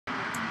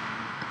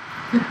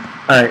All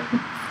right.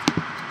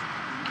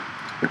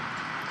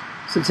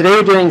 So today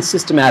we're doing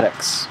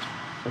systematics.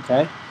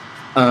 Okay.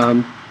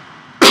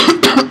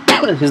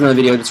 Here's another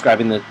video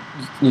describing the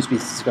new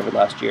species discovered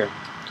last year.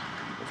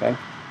 Okay.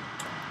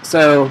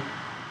 So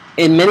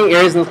in many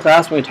areas in this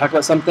class, when we talk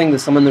about something,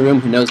 there's someone in the room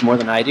who knows more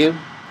than I do.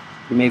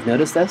 You may have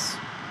noticed this.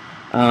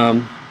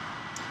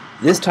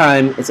 This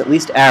time, it's at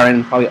least Aaron,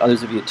 and probably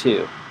others of you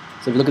too.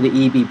 So if you look at the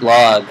EEB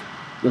blog,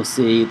 you'll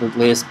see the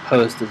latest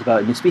post is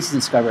about a new species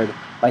discovered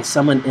by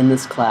someone in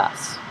this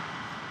class.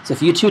 So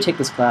if you too take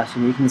this class,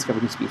 you can discover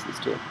new species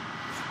too.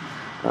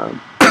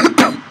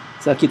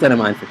 So keep that in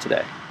mind for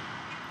today.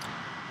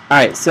 All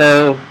right,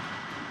 so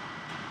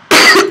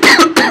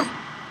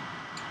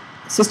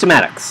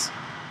systematics.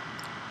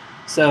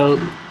 So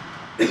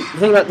the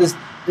thing about this,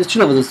 there's two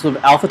levels. There's sort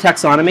of alpha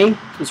taxonomy,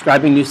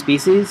 describing new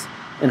species,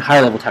 and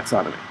higher level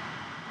taxonomy.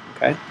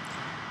 Okay,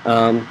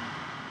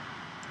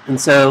 and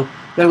so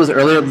that was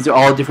earlier. These are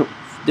all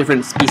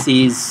different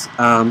species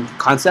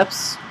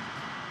concepts,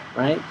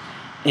 right?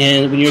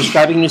 And when you're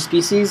describing new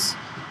species,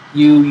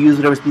 you use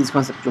whatever species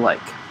concept you like.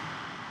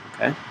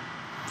 Okay,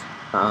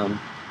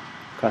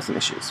 across some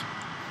issues.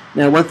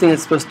 Now, one thing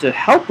that's supposed to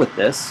help with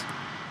this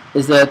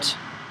is that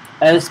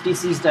as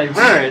species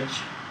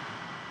diverge,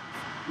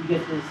 you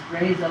get this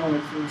gray zone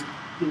where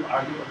people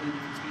argue about the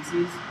different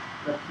species.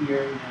 But up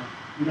here,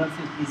 you don't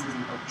think species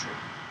in oak tree.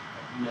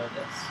 You know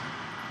this.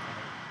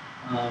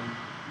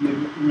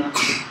 You're not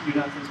thinking species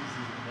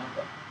in a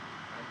notebook.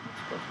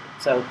 Right?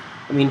 So,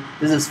 I mean,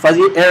 there's this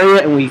fuzzy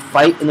area, and we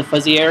fight in the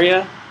fuzzy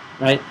area,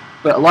 right?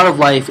 But a lot of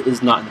life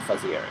is not in the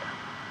fuzzy area.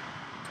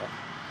 Okay.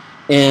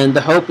 And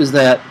the hope is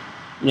that,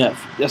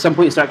 at some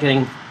point you start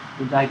getting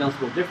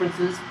diagnosable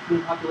differences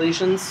between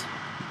populations,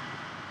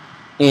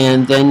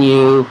 and then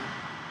you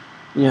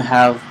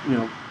have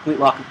complete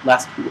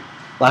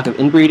lack of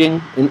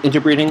interbreeding. Then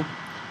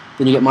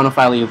you get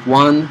monophyly of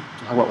one. We'll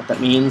talk about what that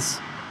means.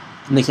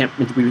 And they can't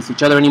interbreed with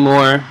each other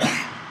anymore,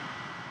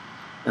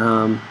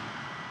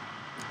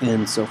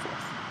 and so forth.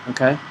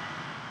 Okay.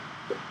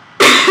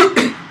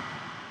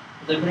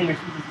 If they're putting your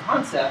species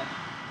concept,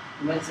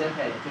 you might say,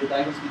 okay, if they're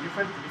diagnosed to be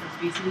different for different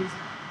species,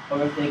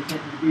 or if they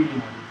can't interbreed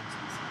anymore with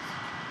different species.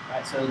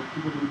 Right. So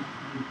people who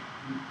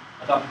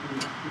adopt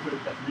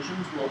different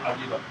definitions will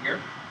argue about here.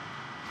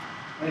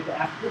 Right. But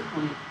after this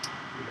point,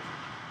 you're different.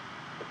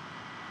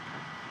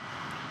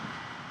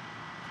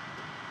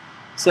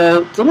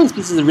 So determining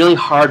species is a really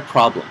hard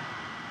problem.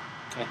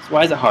 Okay, so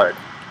why is it hard?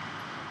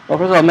 Well,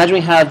 first of all, imagine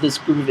we have this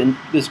group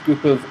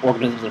of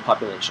organisms in a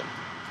population,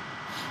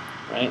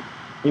 right?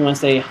 And you want to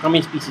say, how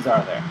many species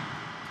are there?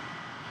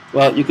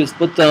 Well, you could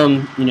split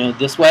them,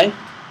 this way,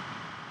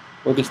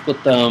 or you could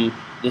split them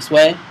this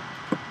way,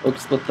 or you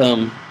could split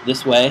them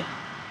this way.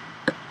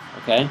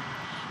 Okay,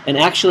 and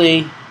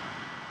actually,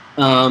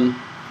 the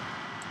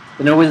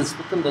no way to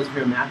split them. Those of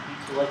you who are math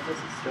geeks will like this.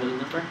 It's a Sterling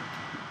number.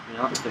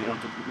 So you don't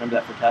have to remember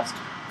that for test.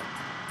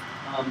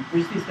 For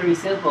just these 30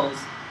 samples,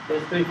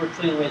 there's 34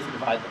 trillion ways to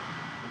divide them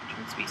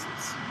between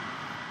species.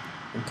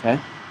 Okay.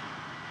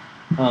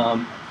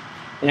 And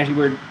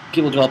actually,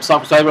 people develop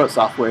software. So I wrote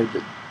software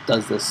that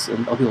does this,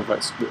 and other people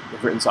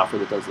have written software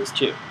that does this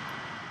too.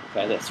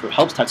 Okay, that sort of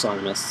helps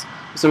taxonomists.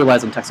 It sort of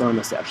relies on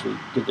taxonomists to actually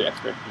give their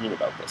expert opinion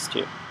about this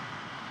too.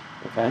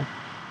 Okay.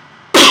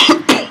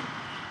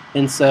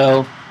 And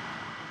so,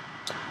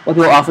 what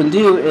people often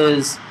do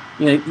is,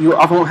 you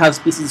often won't have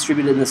species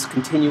distributed in this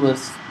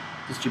continuous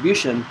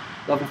distribution.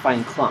 You often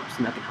find clumps,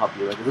 and that can help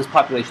you. Like, this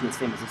population is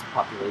the same as this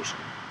population,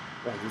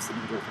 right? This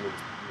individual from this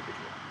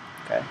individual.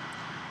 Okay.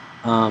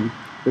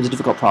 It's a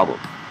difficult problem.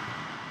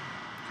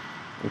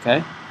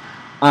 Okay.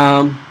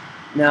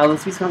 Now, the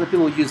species concept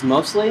people use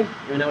mostly.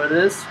 You know what it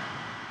is?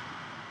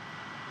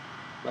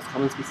 Most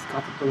common species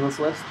concept on this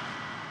list.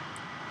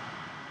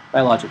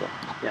 Biological.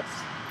 Yes.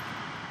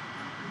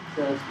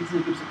 So species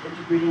are groups of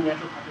interbreeding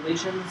natural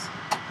populations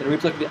that are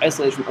reproductively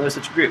isolated from other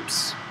such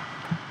groups.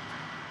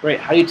 Right,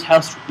 how do you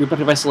test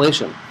reproductive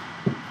isolation?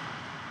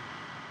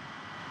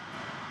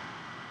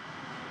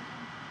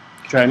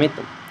 Try to mate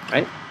them,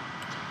 right?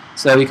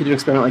 So you could do an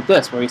experiment like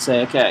this, where we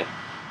say, okay,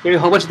 here are a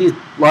whole bunch of these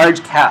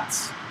large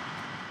cats.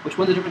 Which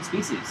one's a different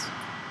species?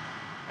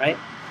 Right?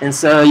 And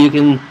so you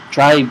can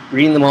try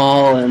breeding them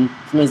all, and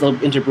sometimes they'll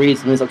interbreed,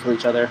 sometimes they'll kill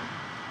each other.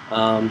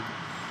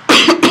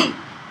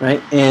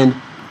 Right? And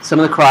some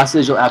of the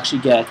crosses you'll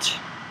actually get,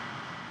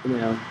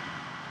 between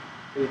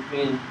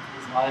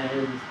this lion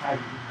and this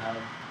tiger, you have a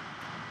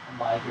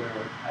liger or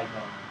a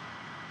tiger.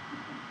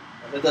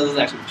 That doesn't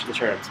actually the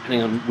terms,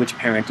 depending on which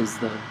parent is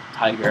the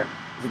tiger.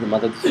 Is it the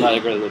mother of the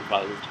tiger or the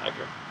father of the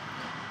tiger?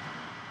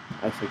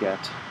 I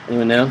forget.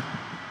 Anyone know?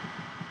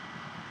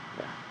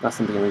 Yeah, not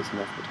something I need to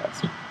know for the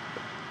test.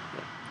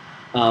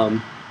 Yeah.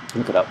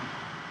 Look it up.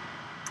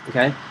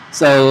 Okay,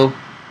 so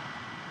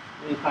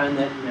we find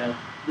that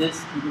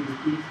this can be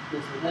with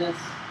this or this,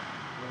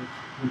 or it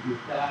can be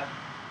with that.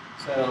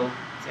 So,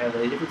 are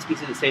they different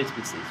species or the same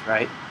species,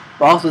 right?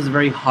 But also, it's a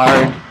very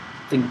hard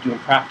thing to do in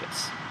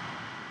practice,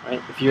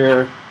 right? If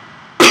you're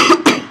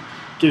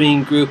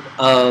doing a group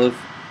of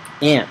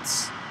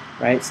ants,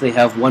 right? So they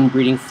have one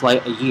breeding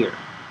flight a year,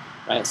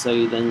 right?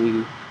 So then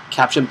you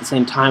capture them at the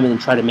same time and then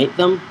try to mate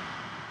them,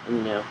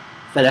 and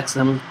FedEx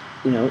them,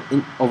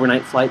 in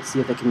overnight flights, see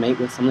if they can mate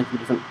with something from a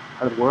different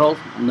part of the world.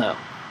 No,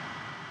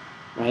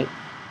 right?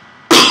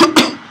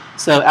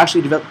 So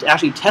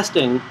actually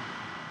testing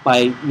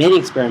by mating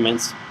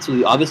experiments is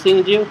the obvious thing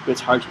to do, but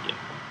it's hard to do.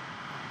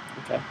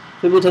 Okay.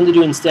 What people tend to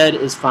do instead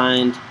is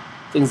find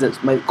things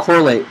that might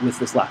correlate with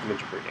this lack of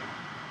interbreeding.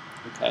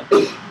 Okay.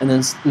 And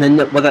then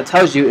what that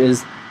tells you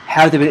is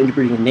have they been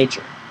interbreeding in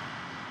nature.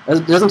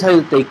 It doesn't tell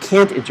you that they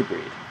can't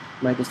interbreed.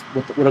 Right? Just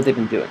what have they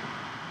been doing?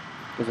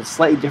 Because it's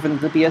slightly different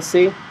than the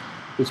BSC,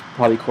 which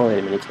probably correlate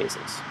in many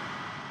cases.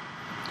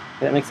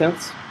 Does that make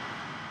sense?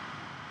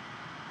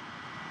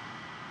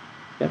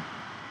 Yeah.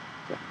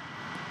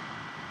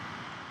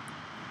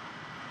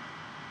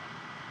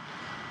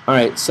 All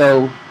right,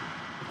 so,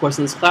 of course,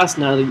 in this class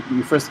now,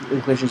 your first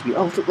inclination is to be,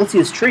 let's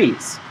use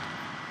trees.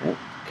 Right?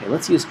 Okay,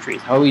 let's use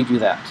trees. How do we do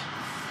that?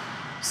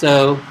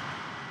 So,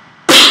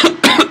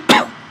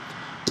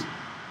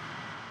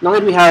 not only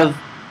do we have,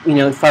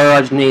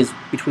 phylogenes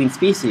between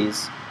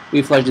species, we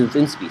have phylogenes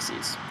within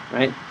species,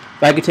 right?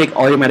 If I could take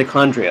all your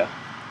mitochondria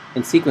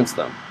and sequence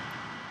them,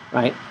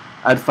 right,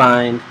 I'd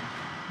find,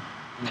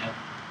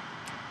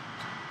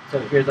 so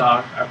here's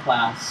our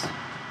class.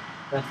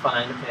 I'd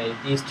find, okay,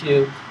 these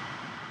two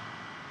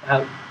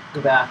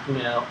go back,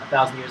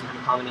 1,000 years and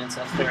have a common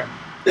ancestor,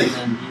 and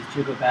then these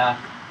two go back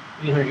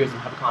 300 years and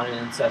have a common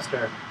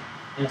ancestor,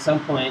 and at some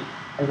point,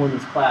 everyone in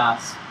this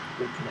class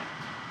would connect,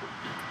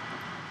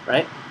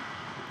 right?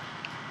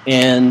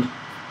 And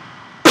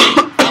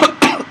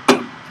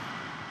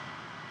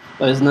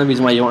there's another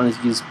reason why you don't want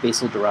to use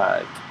basal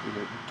derived.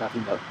 You're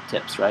talking about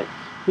tips, right?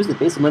 Who's the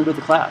basal member of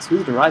the class? Who's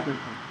the derived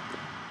member?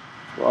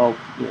 We're all,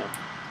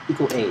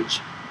 equal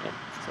age. Yeah,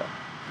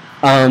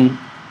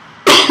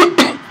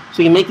 so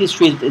you can make these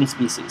trees within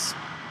species.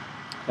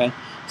 Okay,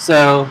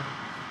 so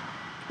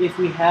if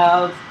we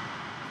have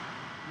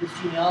this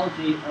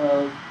genealogy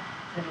of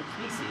potential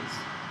species,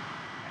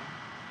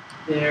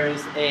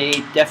 there's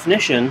a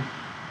definition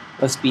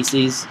of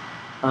species.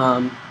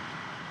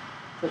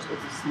 It's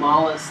the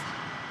smallest.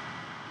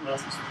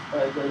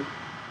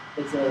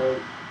 It's a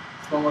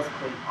smallest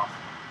clade possible.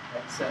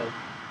 Okay, so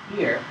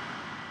here,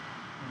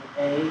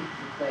 A is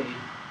a clade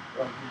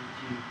relative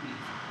to B.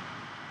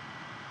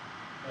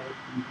 Okay.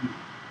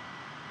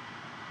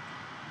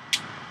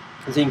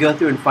 And so you can go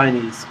through and find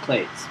these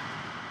clades.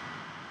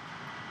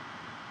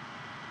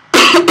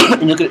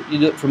 And you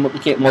do it from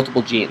looking at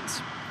multiple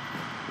genes.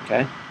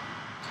 Okay?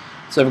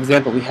 So for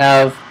example, we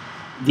have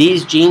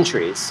these gene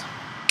trees.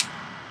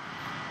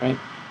 Right?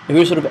 And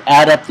we sort of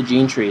add up the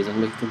gene trees and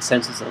make a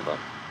consensus of them.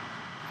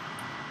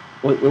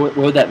 What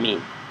would that mean?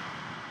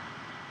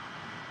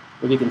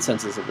 What would be a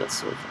consensus of this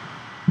sort of thing?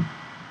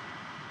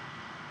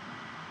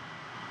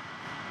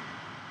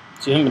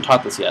 So you haven't been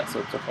taught this yet, so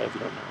it's okay if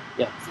you don't know.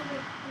 Yeah? So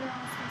they're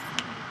all supposed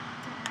to be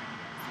divided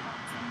as about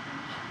the same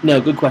thing?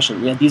 No, good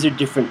question. Yeah, these are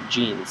different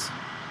genes.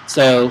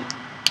 So,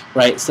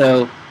 right,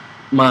 so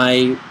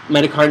my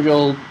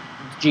mitochondrial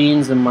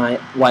genes and my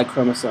Y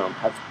chromosome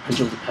have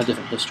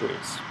different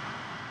histories.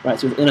 Right,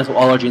 so within us,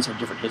 all our genes have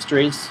different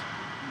histories,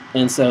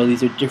 and so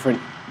these are different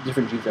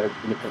genes that are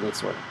independently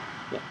sorted.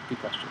 Yeah, good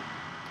question.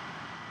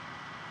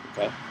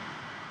 Okay.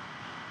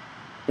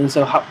 And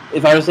so,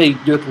 if I were to say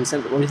do a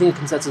consensus, what do you think a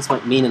consensus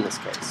might mean in this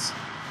case?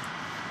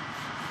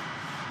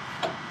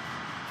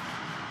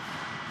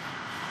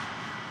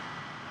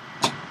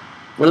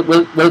 What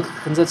does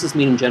consensus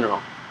mean in general?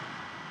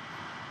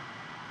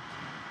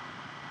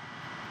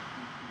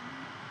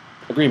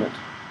 Agreement.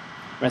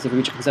 Right, so if we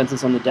reach a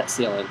consensus on the debt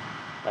ceiling,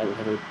 right, we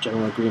have a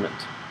general agreement.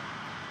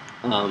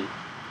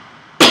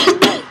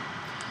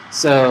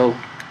 So,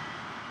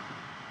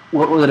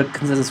 what would a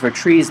consensus for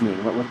trees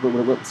mean?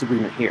 What's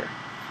agreement here?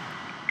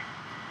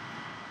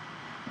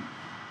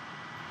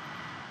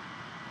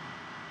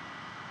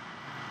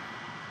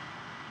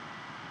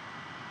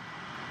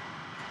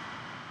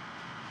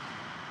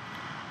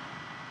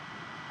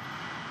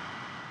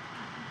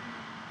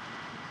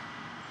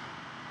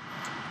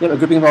 A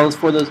grouping of all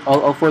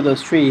four of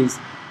those trees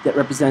that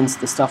represents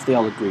the stuff they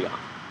all agree on.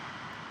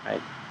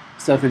 Right?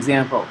 So, for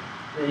example,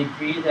 they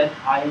agree that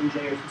I and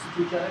J are sister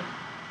to each other.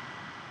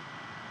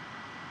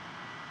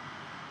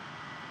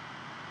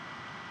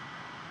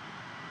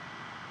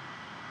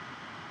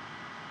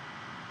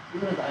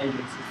 This one is I and J's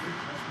sister.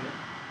 That's good.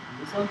 And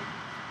this one?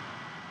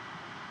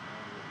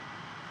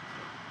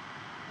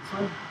 This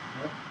one? No.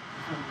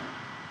 This one? No.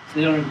 So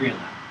they don't agree on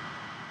that.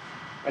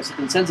 Right? So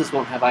consensus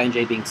won't have I and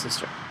J being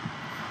sister.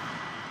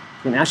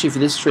 And actually, for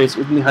this tree, it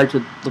would be hard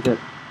to look at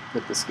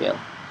the scale.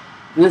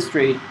 In this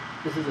tree,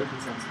 this is a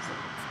consensus of it.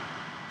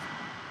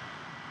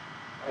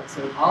 Right,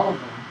 so in all of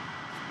them,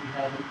 we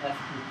have an F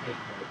through K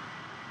code.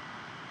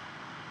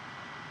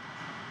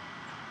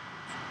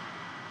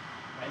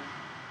 Right?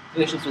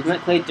 Relations within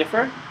that clade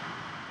differ.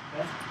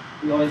 Okay?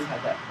 We always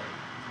have that clade.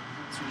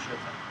 This one shows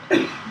that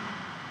clade.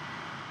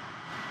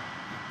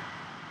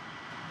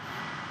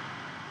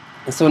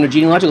 And so in a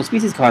genealogical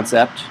species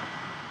concept,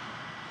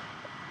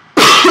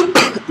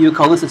 you would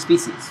call this a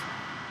species.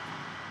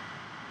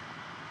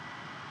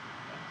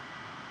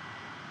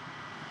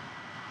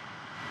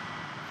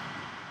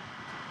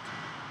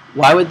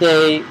 Why would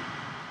they?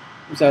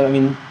 So I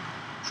mean,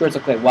 sure, it's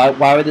okay.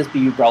 Why would this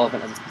be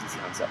relevant as a species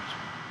concept?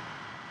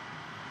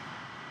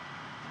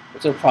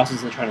 What sort of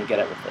process are they trying to get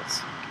at with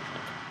this?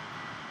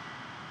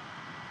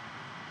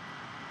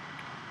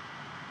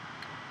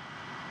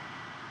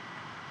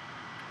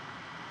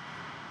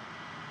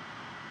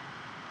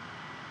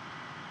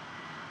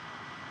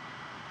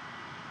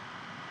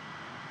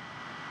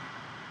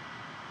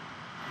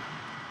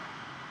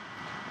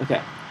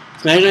 Okay,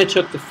 so imagine I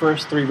took the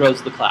first 3 rows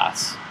of the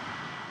class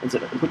and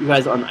put you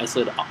guys on an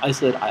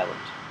isolated island,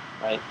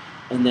 right?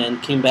 And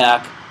then came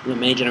back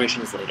many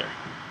generations later.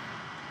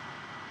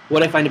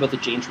 What do I find about the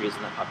gene trees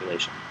in that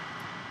population?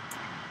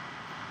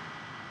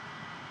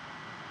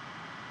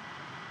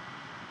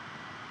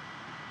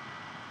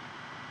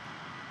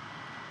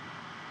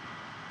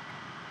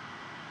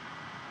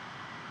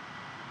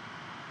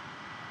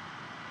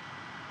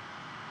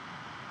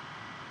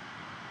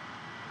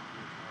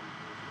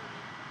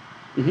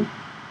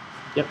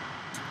 Yep.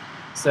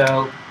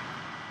 So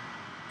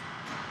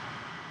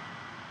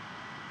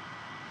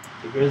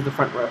here's the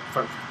front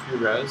 3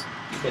 rows.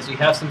 Okay, so you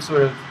have some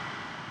sort of,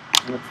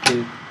 let's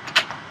do.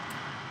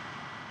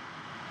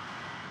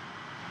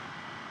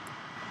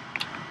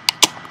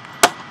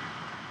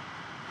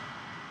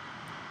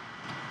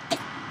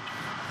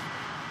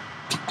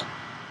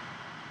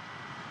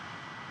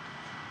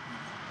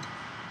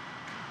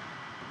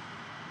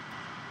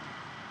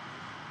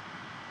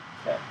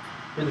 Okay,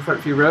 here's the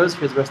front few rows.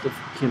 Here's the rest of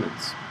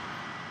humans.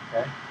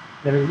 Okay.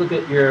 Then we look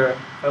at your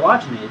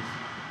phylogenies.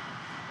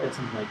 It's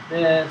something like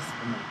this,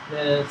 and like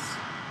this,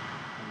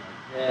 and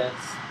like this,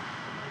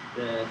 and like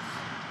this,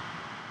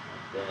 and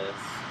like this.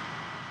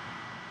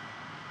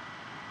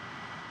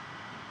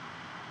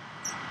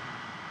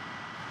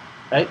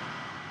 Right?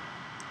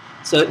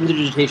 So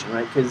interdigitation,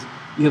 right? Because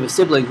you have a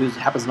sibling who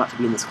happens not to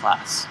be in this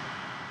class,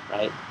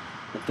 right?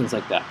 And things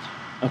like that.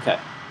 Okay.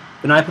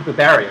 But now I put the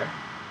barrier.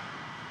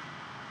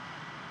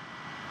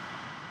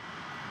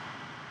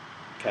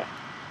 Okay.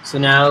 So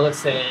now let's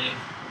say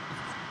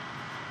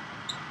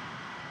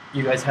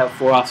you guys have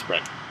 4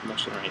 offspring,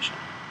 next generation.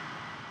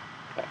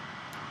 Okay.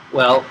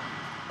 Well,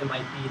 it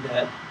might be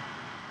that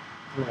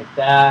like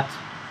that,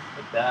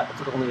 like that. Let's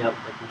look only up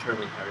like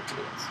maternally inherited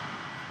genes.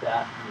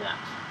 That and that.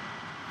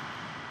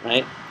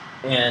 Right?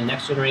 And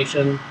next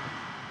generation,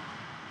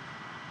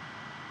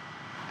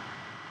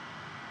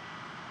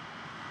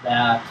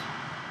 that,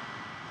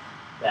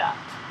 that.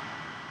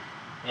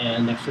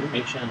 And next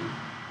generation,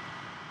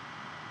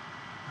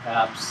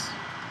 perhaps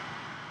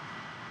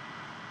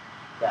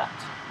that.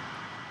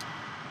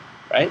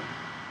 Right?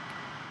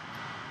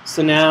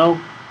 So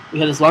now we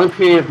have this long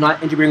period of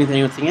not interbreeding with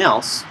anything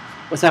else.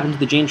 What's happened to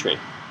the gene tree?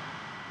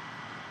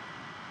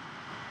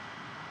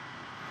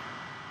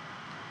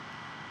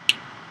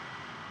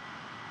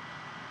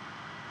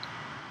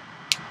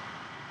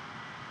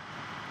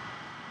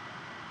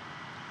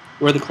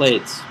 Where are the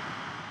clades?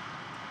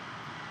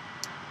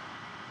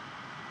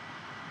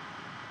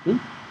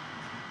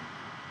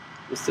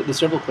 The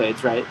several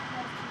clades, right?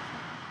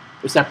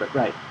 They're separate,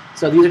 right?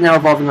 So these are now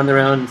evolving on their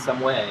own in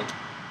some way,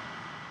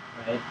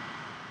 right?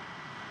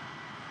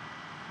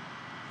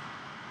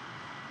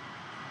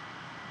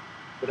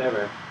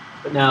 Whatever.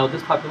 But now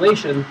this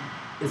population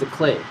is a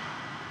clade,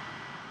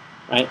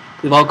 right?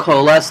 We've all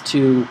coalesced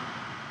to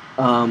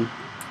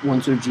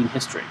one sort of gene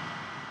history,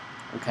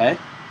 okay?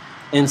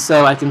 And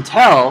so I can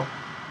tell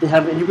they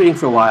have been interbreeding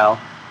for a while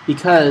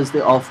because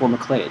they all form a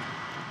clade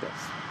like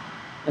this.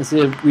 And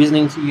so the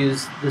reasoning to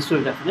use this sort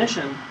of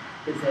definition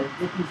is that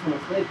if you form a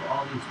clade for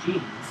all these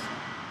genes,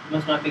 you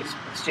must not be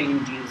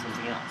exchanging genes with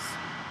something else,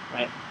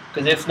 right?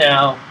 Because if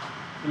now,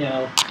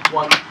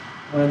 one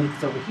of these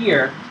is over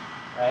here,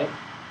 right?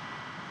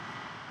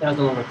 Now it's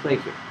no longer a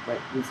clade here,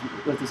 right?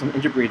 If there's some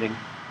interbreeding,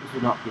 this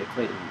would not be a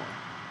clade anymore,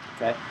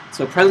 okay?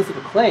 So presence of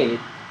a clade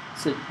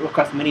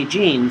across many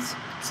genes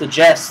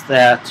suggests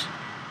that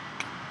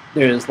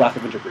there is lack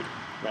of interbreeding,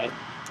 right?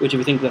 Which, if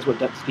you think that's what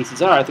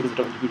species are, things that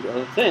don't interbreed with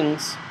other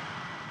things,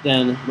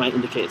 then might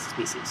indicate it's a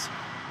species,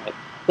 right?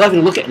 Without having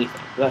to look at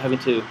anything, without having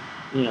to,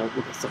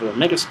 look at stuff with a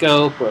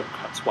microscope or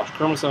watch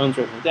chromosomes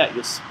or anything like that.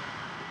 You just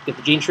get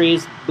the gene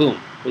trees, boom,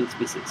 here's the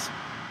species.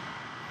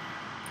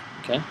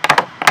 Okay.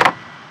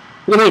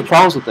 We don't have any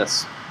problems with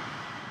this.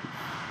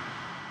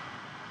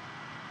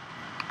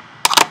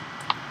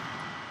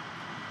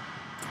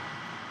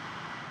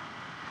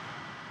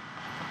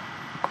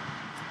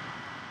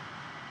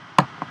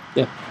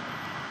 Yeah.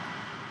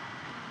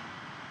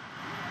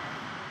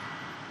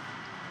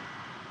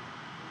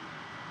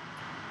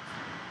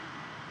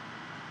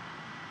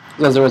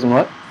 Because there wasn't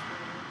what?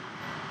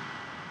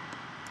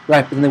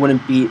 Right, but then they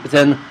wouldn't be. But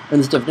then in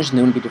this definition,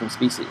 they wouldn't be different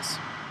species.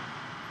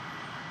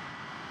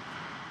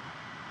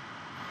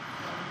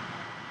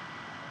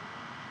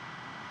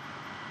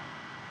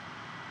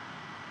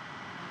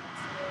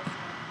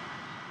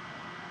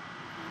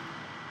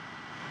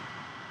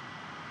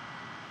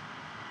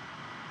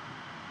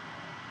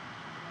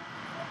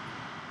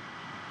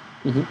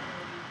 Mm-hmm.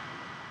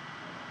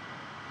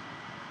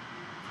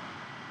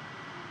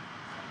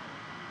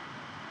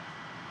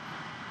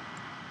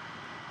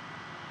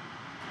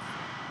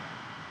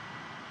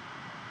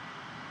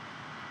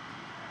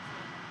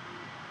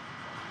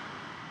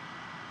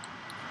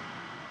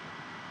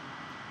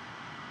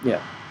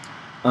 Yeah.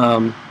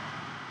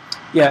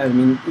 Yeah, I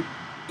mean,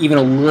 even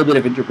a little bit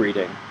of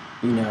interbreeding,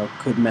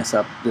 could mess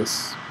up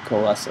this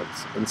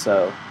coalescence. And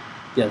so,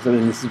 yeah, so, I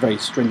mean, this is very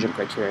stringent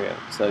criteria.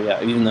 So,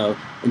 yeah, even though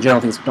in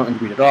general things don't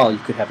interbreed at all, you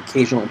could have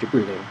occasional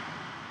interbreeding,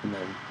 and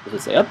then you'll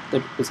just say, oh,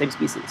 they're the same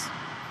species.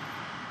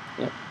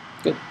 Yeah,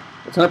 good.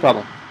 That's not a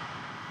problem.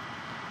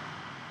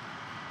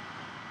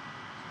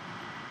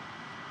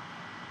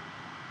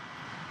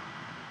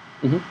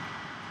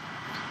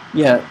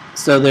 Yeah,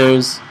 so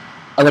there's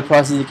other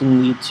processes that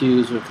can lead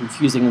to sort of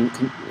confusing and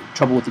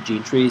trouble with the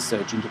gene trees,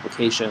 so gene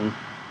duplication,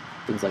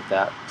 things like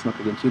that. It's not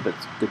going to get into, but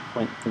it's a good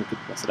point. I think we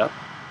could mess it up.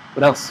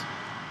 What else?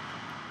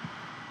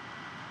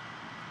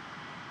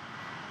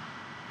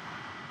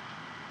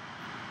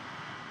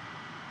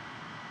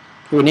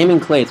 Okay, we're naming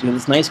clades. We have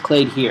this nice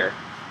clade here.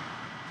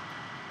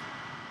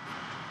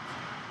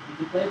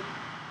 Easy clade?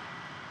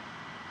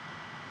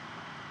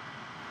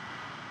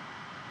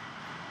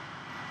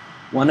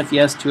 One if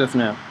yes, two if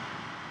no.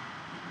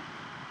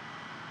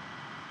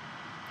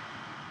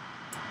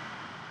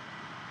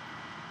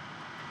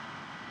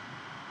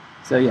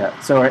 So yeah,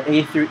 so our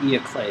A through E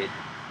are clade.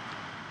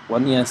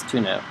 One yes, two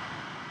no.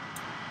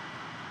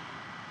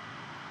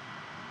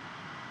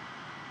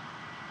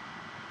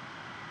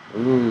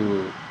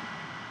 Ooh.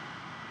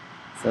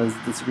 So there's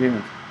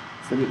disagreement.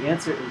 So the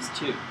answer is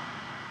 2.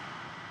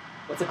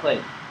 What's a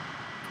clade?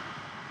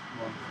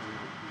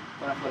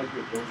 Monophyletics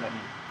group. What does that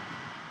mean?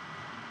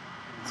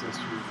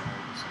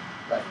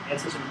 Right.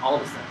 Ancestors from all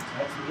descendants.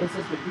 Right. So the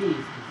ancestor of these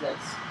is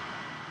this.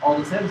 All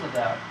descendants of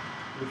that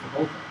is for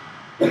both of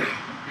them,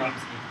 not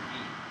just A through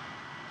E.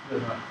 So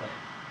they're not a clade.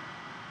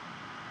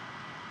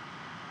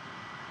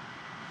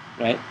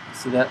 Right.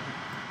 See that?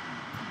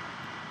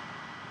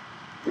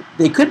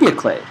 They could be a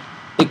clade.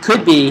 It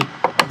could be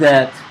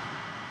that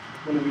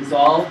when we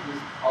resolve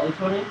this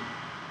polytoning,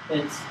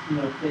 it's clade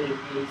A, B, C, D,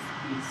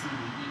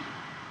 E.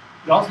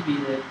 It could also be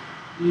that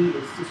E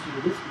is sister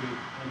to this group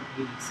and A,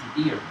 B, C, D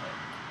are clade.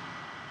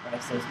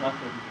 Right? So it's not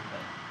going to be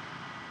clade.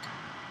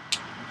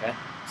 Okay.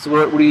 So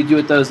what do you do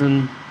with those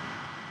in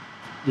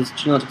this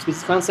genealogic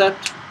species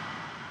concept?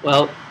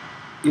 well,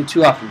 you have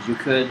two options. You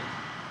could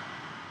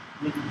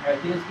make an entire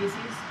thing a species, or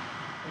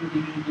what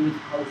you usually do is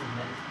call this a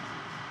metaspecies.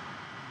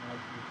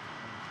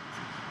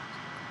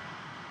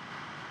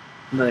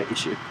 Another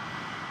issue.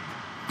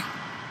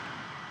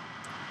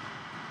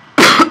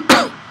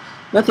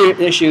 Another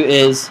issue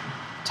is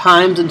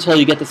times until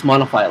you get this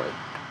monophyly,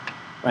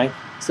 right?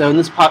 So in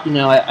this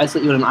I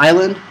isolate you on an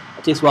island.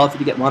 It takes a while for you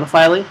to get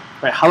monophyly,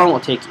 right? How long will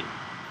it take you?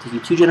 It'll take you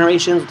 2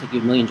 generations. It'll take you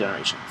 1 million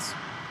generations.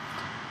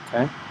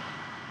 Okay.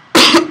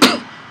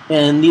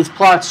 And these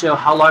plots show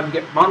how long you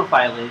get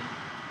monophyly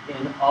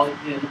in all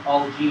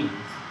genes.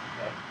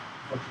 Okay.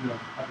 Function of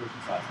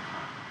population size and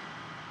time.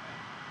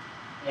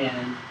 Okay.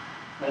 And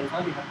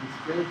mitochondria happens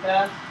really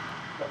fast,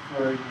 but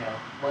for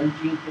 1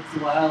 gene takes a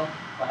while,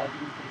 5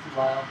 genes takes a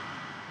while,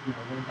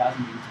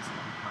 1,000 genes takes a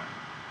long time.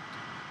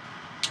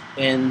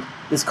 And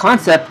this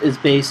concept is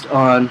based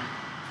on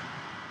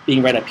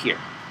being right up here.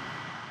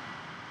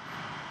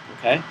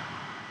 Okay,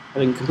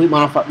 having complete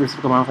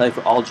reciprocal monophyly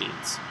for all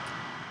genes.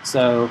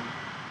 So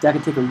that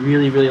can take a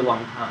really, really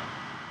long time.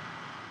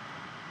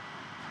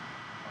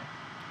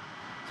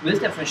 So with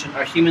this definition,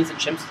 are humans and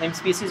chimps the same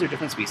species or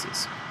different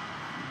species?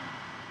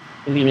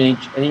 Any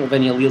of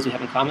any alleles we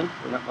have in common?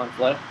 We're not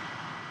monophyletic.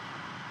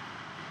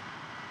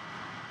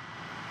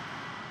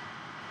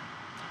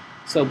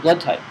 So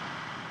blood type,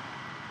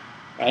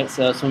 right?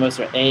 So some of us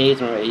are A,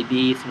 some are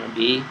AB, some are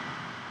B.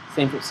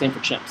 Same for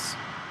chimps,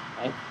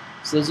 right?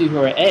 So those of you who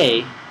are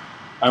A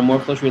are more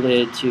closely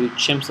related to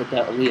chimps with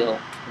that allele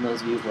than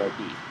those of you who are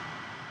B.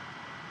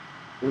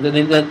 Sorry,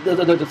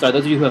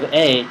 those of you who have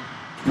A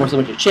more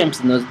similar to chimps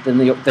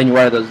than you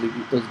are those of you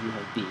who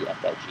have B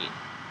at that gene,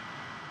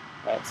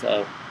 right?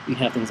 So you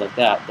can have things like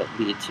that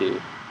lead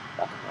to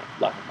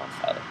lack of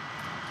monophyly.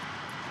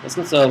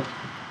 So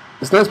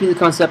it's not a species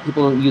concept.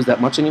 People don't use that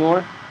much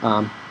anymore.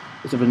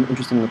 It's sort of an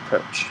interesting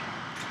approach.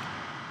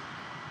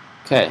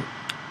 Okay.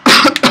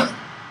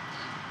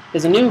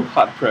 There's a new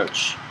hot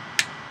approach,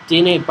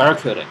 DNA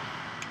barcoding.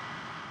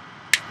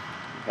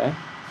 Okay.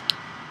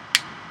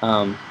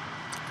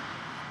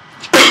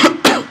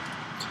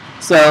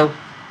 So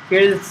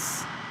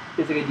here's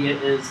the basic idea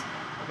is,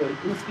 okay,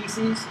 in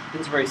species,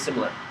 things are very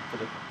similar for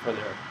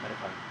their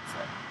mitochondrial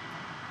set.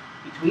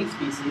 Between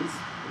species,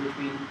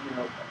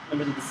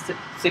 members of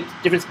the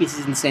different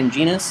species in the same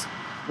genus,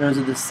 members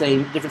of the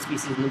same different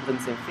species within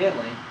the same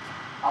family,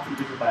 often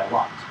differ by a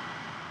lot.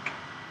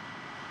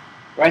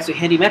 Right, so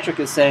handy metric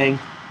is saying,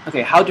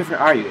 okay, how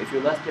different are you? If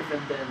you're less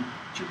different than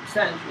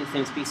 2%, you're the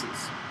same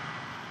species.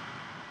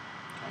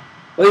 Okay.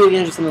 What do you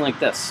get into something like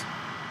this?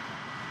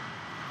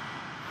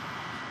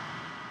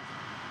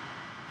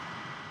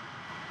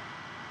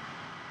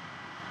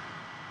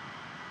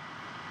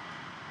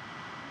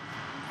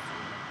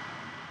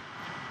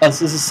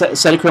 This is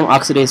cytochrome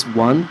oxidase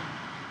 1,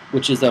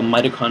 which is a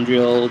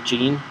mitochondrial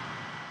gene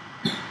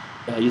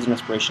used in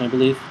respiration, I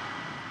believe.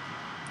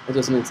 It's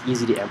something that's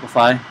easy to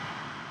amplify.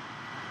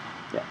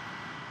 Yeah.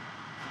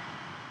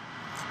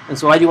 And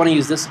so why do you want to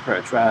use this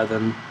approach rather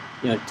than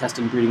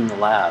testing breeding in the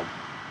lab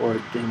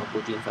or doing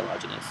multiple gene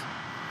phylogenous?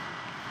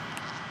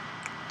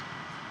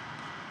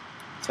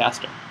 It's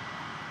faster,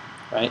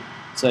 right?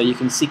 So you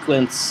can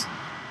sequence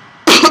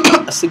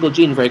a single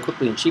gene very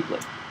quickly and cheaply.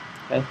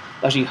 Okay,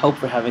 actually hope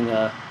for having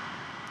a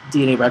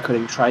DNA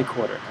barcoding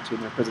tricorder. Actually,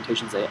 in their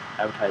presentations, they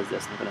advertise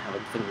this, and they're going to have a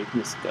thing where you can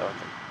just go and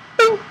think,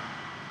 boom,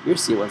 your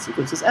C1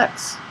 sequence is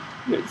X.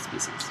 You're the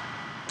species.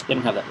 They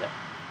don't have that there.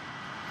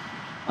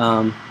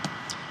 And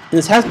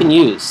this has been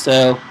used.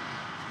 So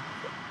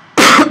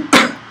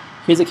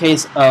here's a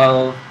case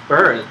of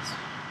birds.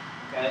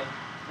 Okay,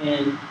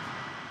 and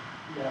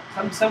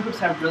some groups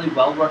have really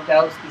well worked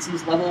out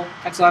species level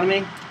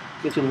taxonomy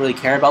because people really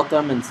care about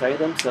them and study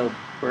them. So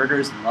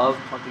birders love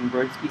collecting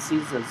bird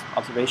species as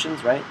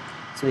observations, right?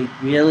 So they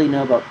really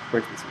know about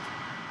bird species.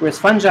 Whereas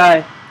fungi,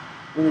 I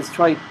mean, there's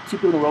probably two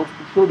people in the world,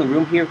 people in the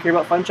room here care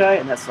about fungi,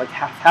 and that's like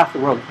half the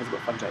world cares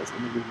about fungi is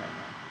in the room right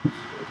now.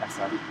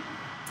 Taxonomy,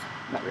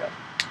 not real,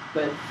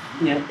 but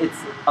it's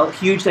a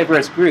huge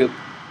diverse group.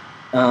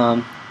 With a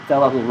lot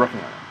of people working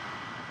on it.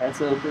 Okay,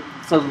 so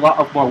there's a lot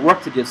of more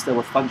work to do still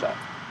with fungi.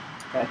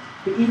 Okay,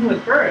 but even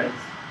with birds,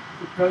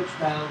 the approach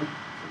found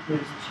that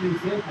there's two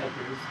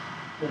phenotypers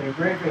that are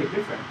very, very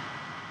different.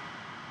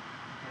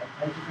 Okay,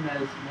 as different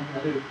as many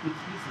other big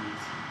species.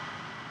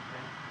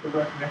 Okay, they're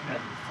recognized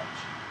as such.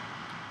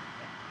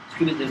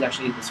 Okay. So there's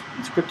actually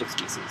these cryptic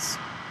species.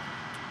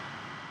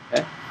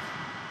 Okay.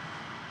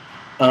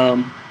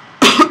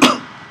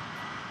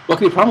 What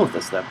could be a problem with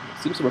this then?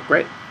 It seems to work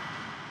great.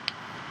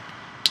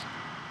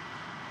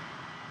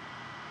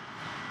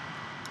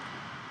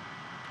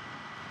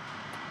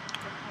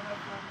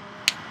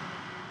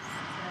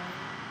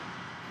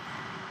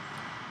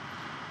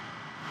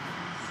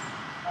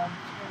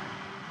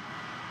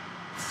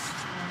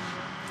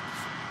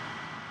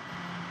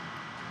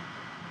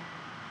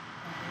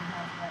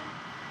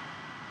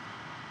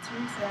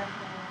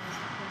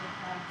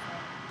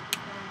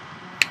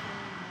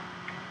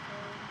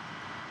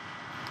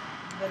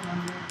 The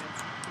number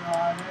gets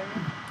broader,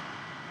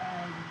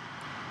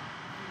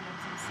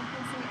 some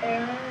sequencing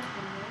error,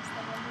 and makes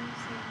the number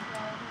seem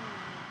broader.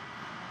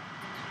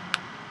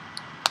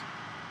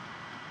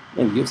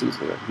 Maybe you sequence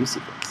error, you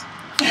sequence.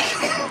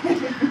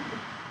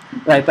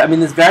 Right, but I mean,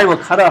 this variable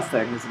cutoff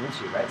thing is an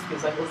issue, right?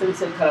 Because like, let's say we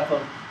set a cutoff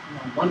of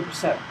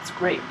 1%. It's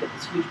great, we get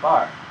this huge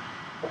bar.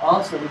 But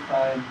also we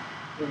find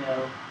 2%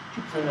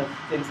 of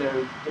things that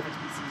are different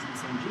species in the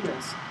same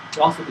genus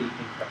would also be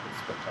incorrectly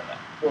split by that.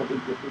 Or would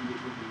be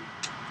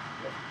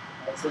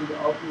so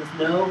there's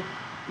no,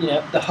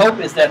 the hope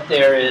is that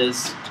there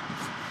is,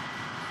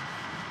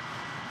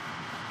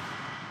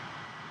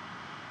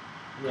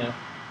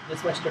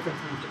 this much difference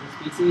in different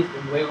species,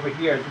 and way over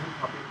here,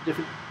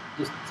 different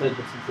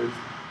distances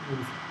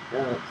means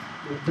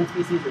different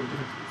species and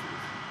different species,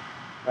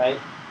 right?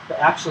 But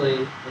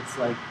actually, it's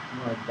like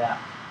more like that,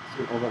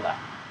 sort of overlap.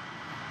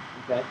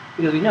 Okay,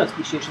 because we know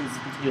speciation is a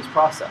continuous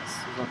process.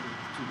 There's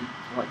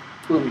not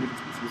two different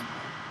species.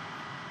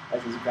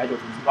 As these gradual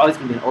things, there's always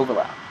going to be an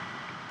overlap.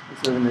 And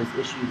so then there's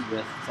issues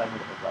with deciding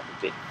what the overlap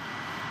would be.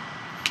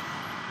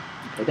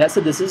 Okay, that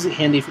said, this is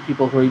handy for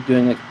people who are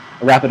doing like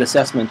a rapid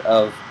assessment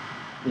of,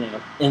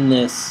 in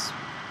this,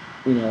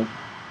 group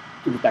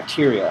of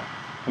bacteria,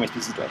 how many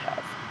species do I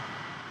have?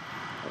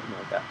 Something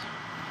like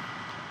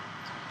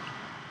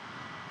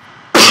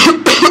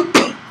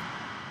that.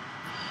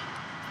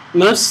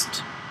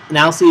 Most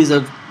analyses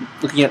of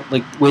looking at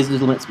like ways to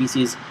limit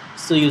species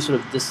still use sort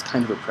of this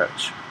kind of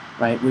approach,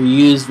 right? Where you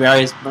use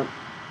various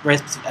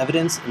bits of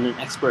evidence and an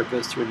expert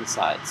goes through and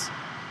decides,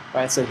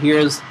 right? So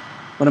here's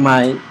one of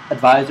my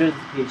advisors, a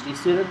PhD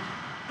student,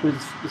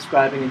 who's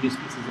describing a new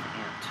species of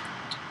ant,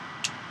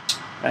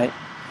 right?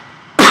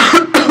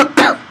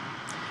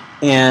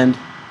 And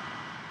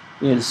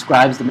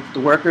describes the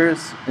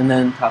workers and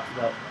then talks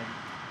about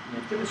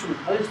difference from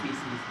other species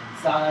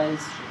in size,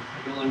 shape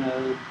of regular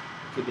node. It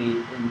could be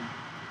in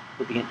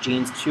looking at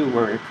genes too,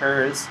 where it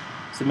occurs.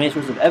 So many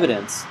sources of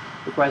evidence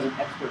requires an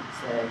expert to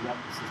say, yep,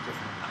 this is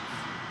different enough.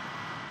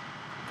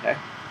 Okay?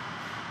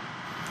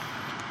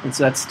 And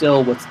so that's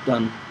still what's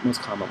done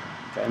most commonly.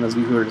 Okay? And those of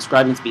you who are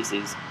describing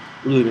species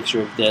will do a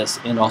mixture of this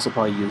and also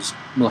probably use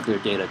molecular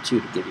data too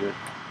to give you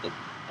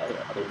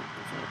other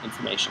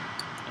information.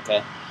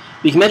 Okay?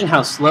 But you can imagine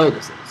how slow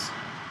this is.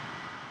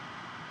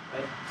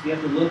 Right? So you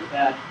have to look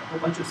at a whole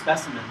bunch of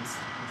specimens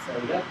and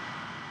say, yep,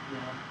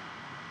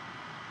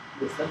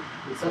 the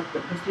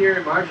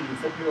posterior margin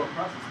of the subperiodic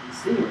process is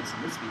sinuous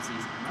in this species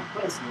and not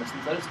quite as sinuous in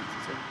this other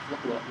species. So you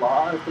have to look at a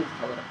lot of things to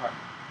tell that apart.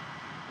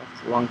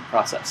 It's a long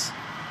process.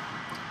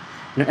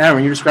 Aaron,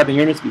 when you're describing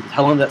your new species,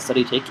 how long did that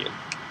study take you?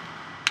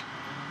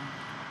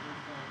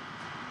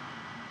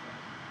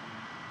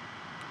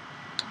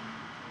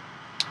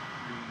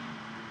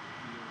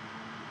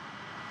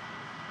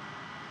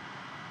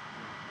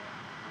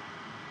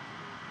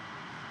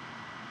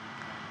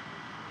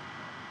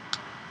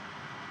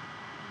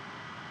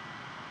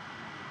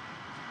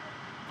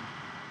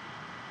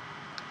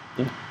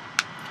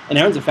 And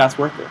Aaron's a fast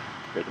worker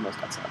compared to most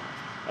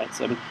taxonomists, right?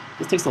 So I mean,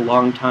 this takes a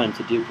long time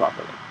to do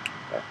properly.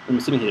 Okay? I'm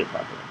assuming he did it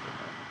properly.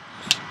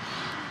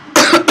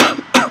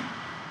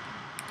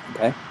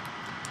 Okay,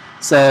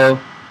 so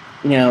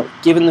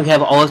given that we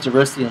have all this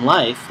diversity in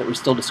life, that we're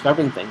still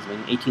discovering things. I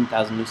mean,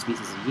 18,000 new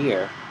species a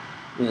year.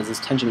 There's this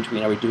tension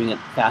between, are we doing it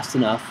fast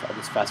enough? Are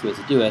there fast ways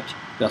to do it?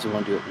 We also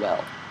want to do it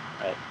well,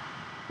 right?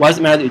 Why does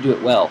it matter that you do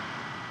it well?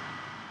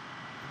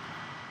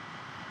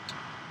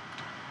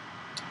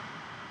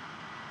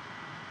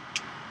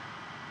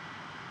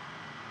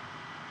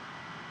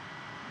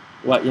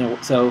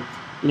 So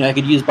I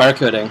could use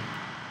barcoding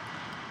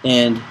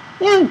and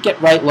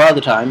get right a lot of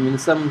the time. I mean,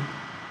 some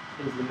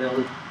things in the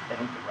middle I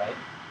don't get right.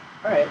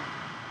 All right,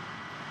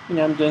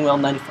 I'm doing well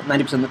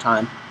 90% of the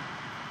time.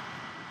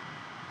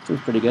 Seems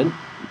pretty good.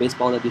 In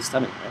baseball, that'd be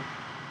stunning, right?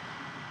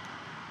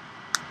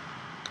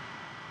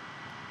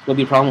 So what'd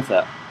be a problem with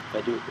that if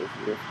I do it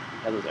if you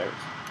have those errors?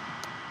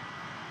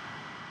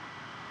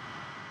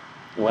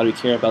 And why do we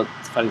care about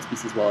finding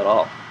species well at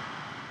all?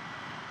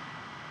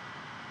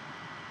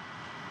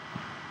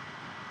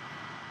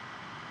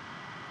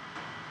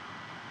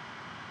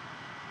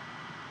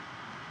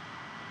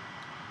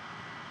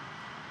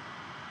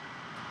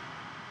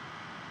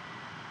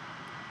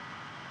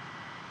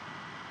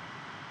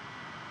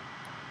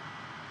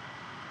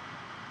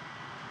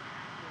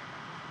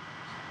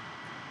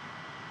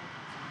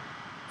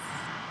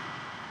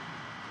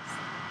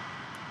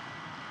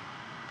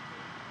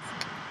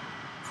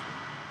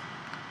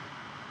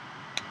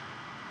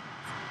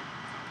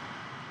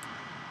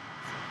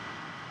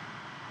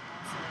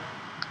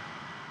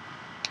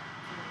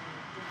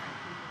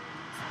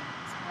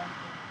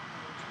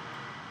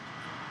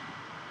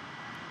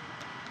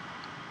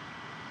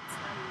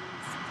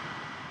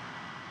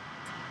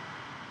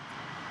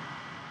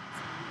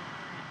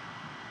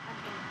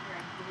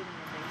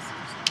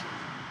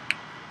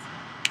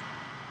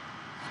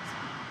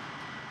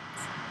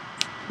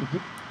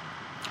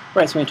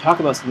 Right, so when you talk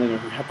about something or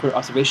have clear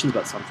observations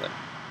about something,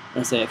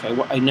 and say, okay,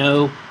 well, I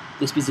know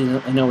this species,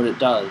 I know what it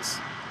does,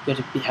 you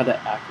have to have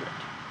that accurate.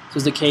 So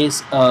it's the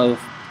case of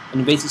an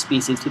invasive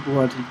species, people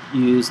want to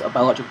use a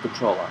biological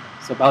control on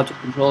it. So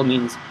biological control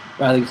means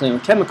rather than killing it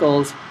with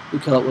chemicals, you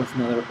kill it with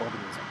another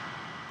organism.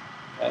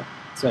 Okay?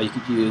 So you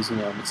could use,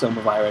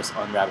 Myxoma virus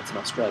on rabbits in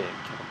Australia and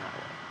kill them that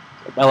way.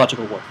 So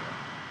biological warfare,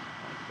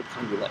 would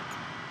kind of be like.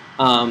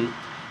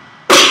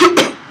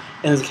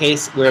 And there's a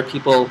case where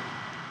people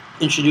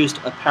introduced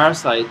a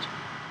parasite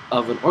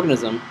of an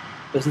organism,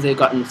 but since they had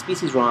gotten the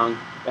species wrong,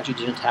 they actually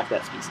didn't attack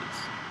that species.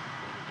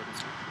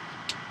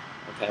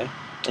 Okay?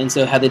 And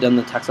so had they done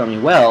the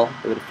taxonomy well,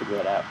 they would have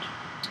figured that out.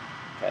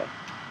 Okay?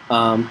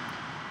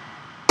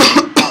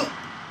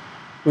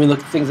 When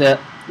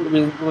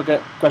we look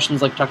at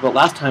questions like we talked about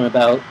last time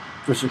about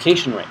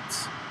diversification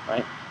rates,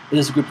 right?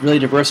 Is this group really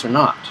diverse or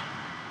not?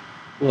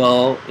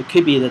 Well, it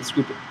could be that this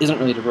group isn't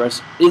really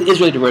diverse. It is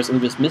really diverse, and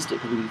we just missed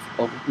it because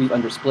we've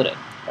undersplit it.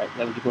 Right?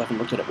 That people haven't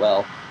looked at it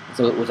well. And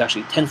so it was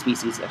actually 10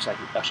 species,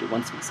 actually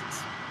one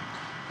species.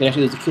 And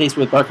actually, there's a case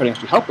where barcoding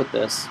actually helped with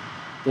this.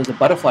 There's a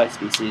butterfly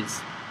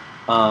species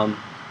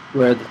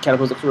where the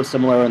caterpillars look sort of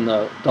similar and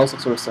the adults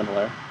look sort of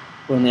similar.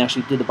 When they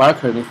actually did the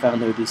barcoding, they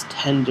found there were these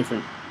 10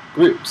 different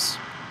groups.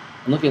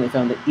 And looking, they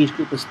found that each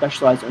group was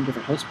specialized on a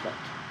different host plant.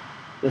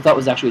 What they thought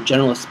was actually a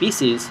generalist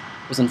species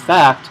was in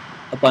fact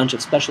a bunch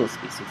of specialist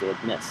species they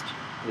had missed.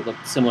 They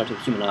looked similar to the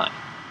human eye,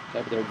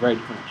 okay, but they were very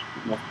different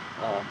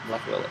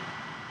molecularly.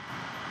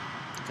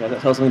 Okay,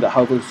 that tells something about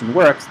how evolution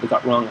works. They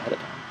got wrong ahead of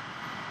time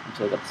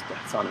until they got the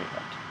taxonomy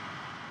right.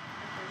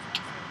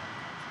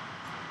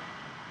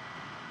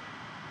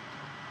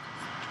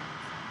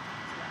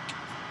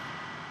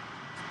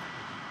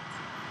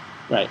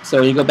 Right.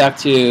 So you go back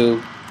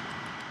to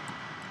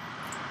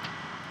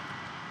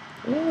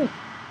great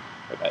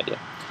idea.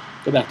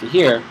 Go back to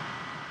here,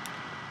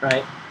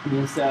 right? I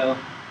mean, so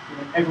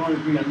everyone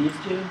agree on these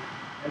two.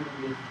 Everyone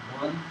agrees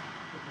on one.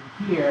 But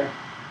from here,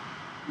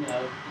 you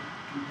depend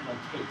on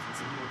takes.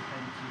 So people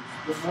tend to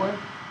split more.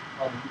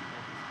 At this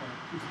point,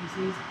 2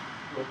 species,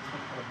 or this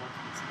one called 1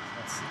 species.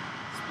 That's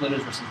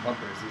splitters versus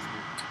lumpers is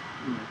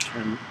the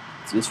term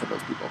that's used for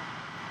those people.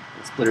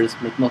 The splitters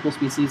make multiple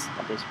species.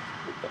 Lumpers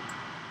group them.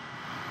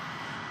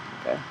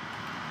 Okay.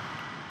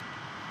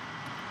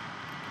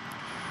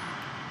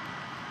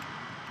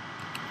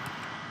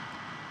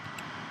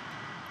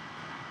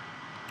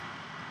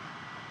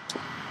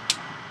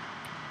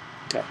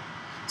 Okay.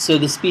 So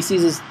the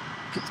species is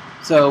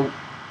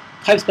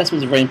type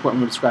specimens are very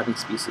important when describing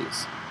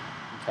species.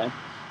 Okay,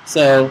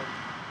 so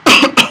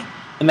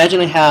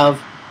imagine I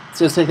have,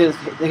 so say take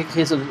a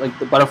case of like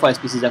the butterfly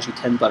species is actually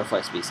 10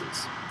 butterfly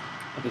species.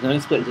 Okay, so I'm going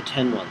to split into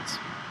 10 ones.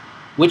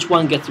 Which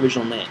one gets the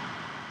original name?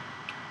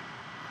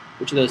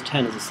 Which of those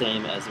 10 is the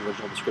same as the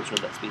original description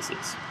of that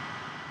species?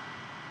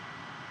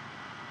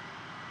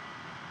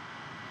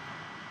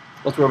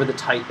 Well, it's wherever the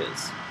type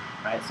is,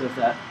 right? So it's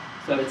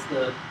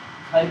the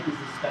type is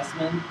the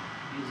specimen,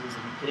 uses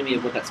an epitome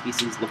of what that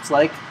species looks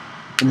like,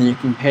 and then you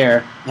compare.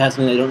 It has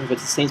something I don't know if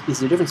it's the same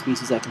species or different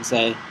species. I can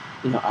say,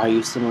 are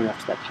you similar enough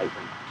to that type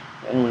or not?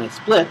 Okay, And when I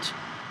split,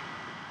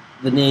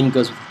 the name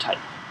goes with the type.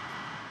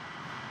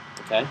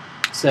 Okay?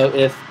 So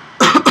if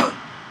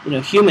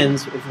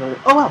humans, if we're like,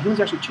 oh wow, humans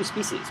are actually two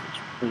species, which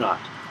we're not.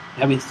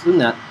 Have we assumed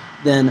that?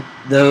 Then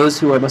those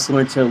who are most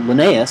similar to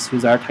Linnaeus,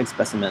 who's our type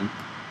specimen,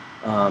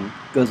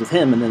 goes with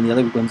him, and then the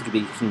other ones would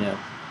be,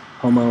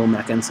 Homo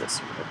macensis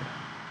or whatever.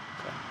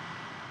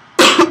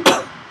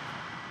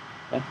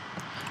 Okay.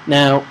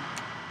 Now,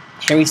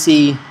 here we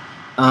see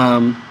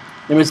number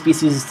of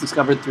species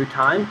discovered through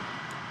time.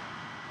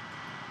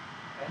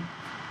 Okay.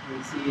 Here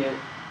we see it,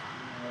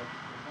 goes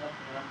up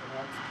and up and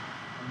up,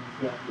 and then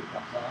gradually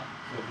drops off.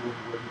 So we'll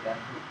avoid that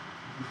for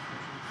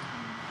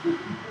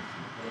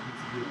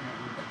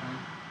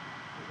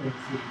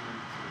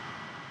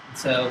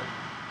so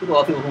a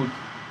lot of people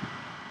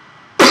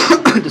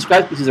who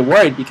describe species are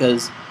worried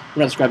because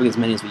we're not describing as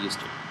many as we used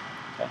to.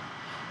 Okay.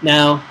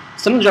 Now,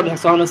 some of the job of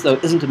taxonomists, though,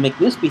 isn't to make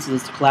new species,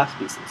 it's to collapse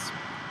species.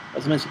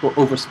 Sometimes people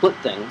oversplit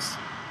things,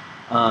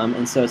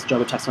 and so it's the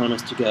job of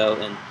taxonomists to go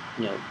and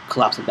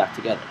collapse them back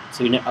together.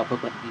 So your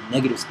output might be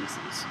negative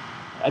species.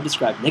 I've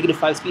described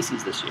 -5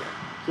 species this year.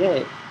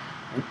 Yay!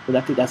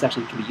 But that's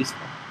actually can be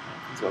useful.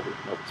 Right? It's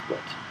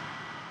oversplit.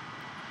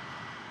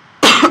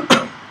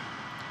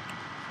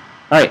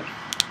 All right.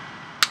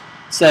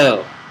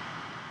 So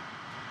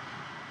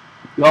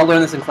you all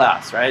learned this in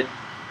class, right?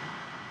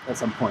 At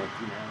some point,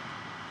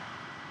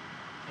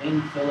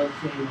 Jane Phillips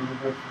came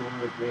over for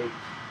a great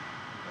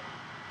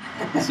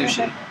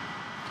sushi,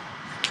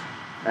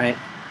 right?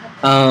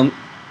 Or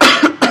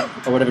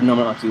whatever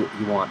number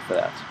you want for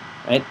that,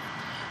 right?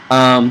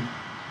 And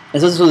so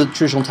this is the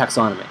traditional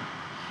taxonomy.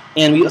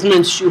 And we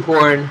sometimes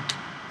shoehorn,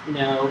 we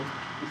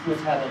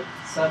sometimes have like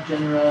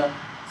subgenera,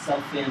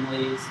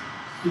 subfamilies,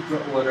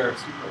 superorders,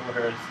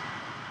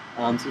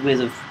 so ways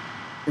of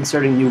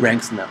inserting new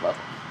ranks in that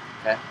level,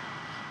 okay?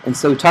 And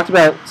so we talked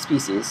about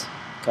species,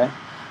 okay?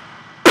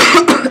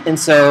 And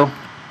so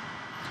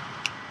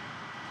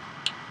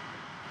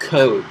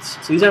codes.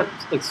 So these aren't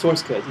like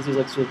source codes. These are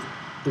like sort of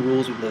the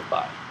rules we live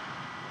by.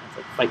 It's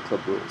like Fight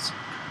Club rules,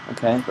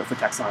 okay? But for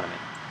taxonomy.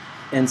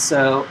 And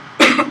so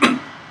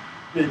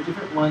there are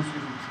different ones for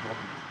different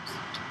organisms.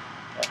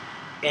 Okay?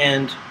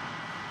 And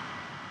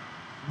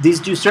these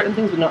do certain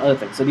things, but not other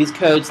things. So these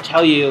codes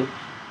tell you,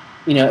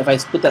 if I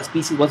split that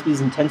species, one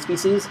species in 10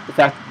 species, the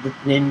fact that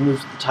the name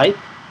moves the type,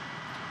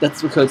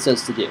 that's what code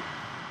says to do.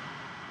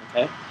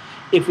 Okay?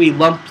 If we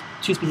lump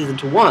two species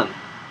into one,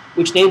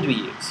 which name do we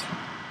use?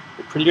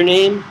 The prettier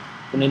name,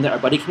 the name that our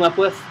buddy came up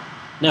with?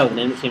 No, the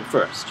name that came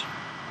first.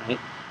 Right?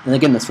 And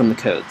again, that's from the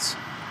codes.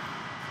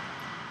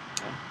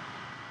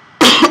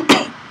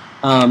 Okay.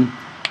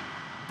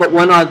 But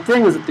one odd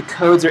thing is that the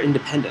codes are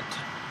independent.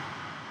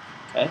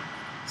 Okay?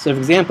 So, for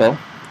example,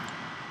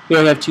 here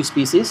we have two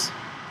species.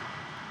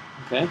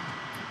 Okay?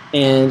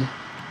 And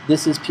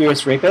this is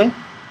Pyrrhus rape, okay?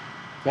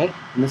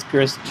 And this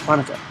Pyrrhus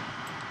japonica,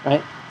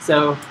 right?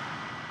 So,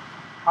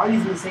 how are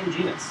these in the same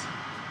genus?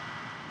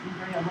 They're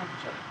very unlike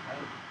each other,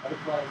 right?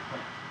 Butterflies,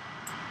 plants.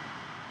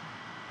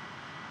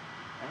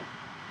 Right?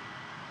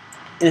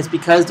 And it's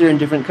because they're in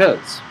different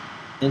codes.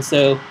 And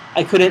so,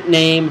 I couldn't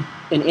name,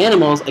 in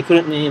animals, I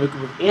couldn't name a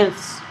group of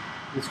ants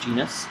this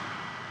genus,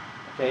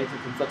 okay? So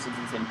it conflicts in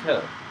the same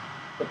code.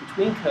 But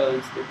between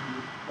codes, there can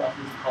be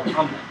properties called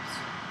homonyms,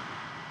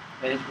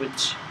 right?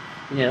 Which,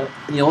 in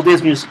the old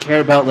days, when you just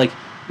care about like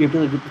your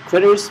ability to group of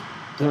critters, it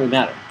doesn't really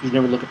matter. You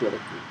never look at the other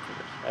group of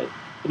critters, right?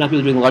 But now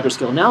people doing larger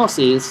scale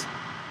analyses,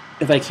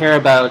 if I care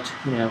about,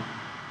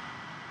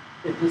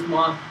 if this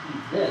moth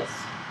eats this,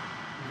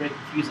 it's very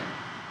confusing.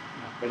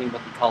 Writing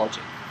about the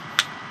ecology.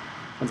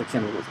 Sounds like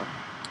cannibalism.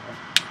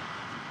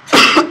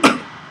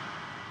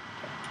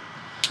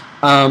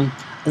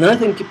 Another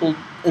thing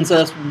and so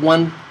that's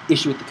one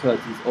issue with the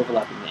codes, these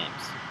overlapping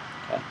names.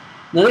 Okay.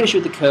 Another issue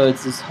with the codes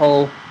is this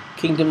whole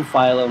kingdom,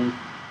 phylum.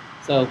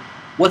 So,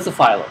 what's a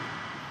phylum?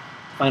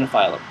 Define a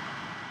phylum.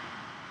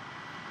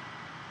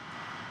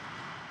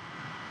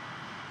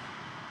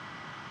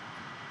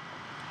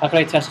 How can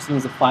I test if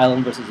something's a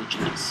phylum versus a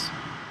genus?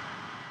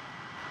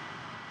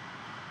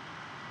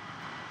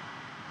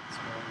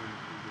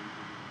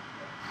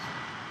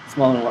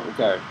 Small in what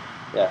regard?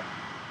 Yeah.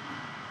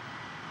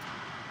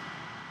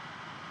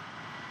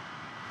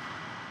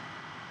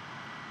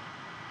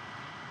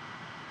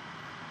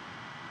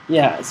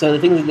 Yeah, so the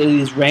thing is, there are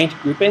these ranked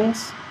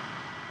groupings,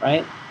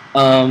 right?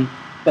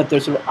 But they're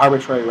sort of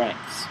arbitrary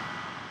ranks,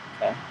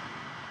 okay?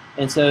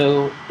 And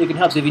so it can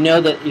help. So if you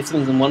know that if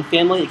something's in one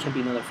family, it can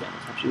be another family.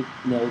 So you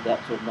know that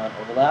sort of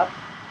non-overlap.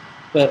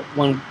 But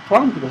one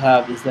problem people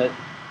have is that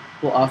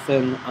people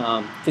often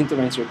think the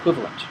ranks are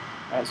equivalent,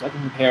 right? So I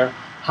can compare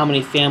how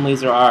many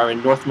families there are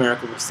in North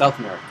America versus South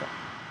America,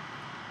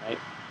 right?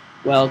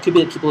 Well, it could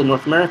be that people in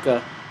North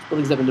America split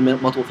things up into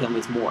multiple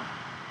families more,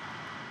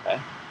 okay?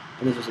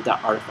 And there's just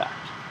that artifact.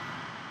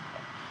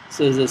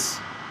 So there's this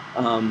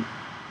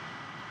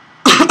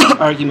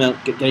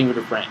argument getting rid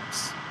of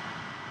ranks.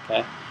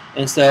 Okay,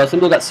 and so some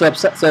people got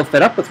so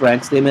fed up with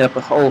ranks, they made up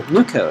a whole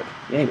new code.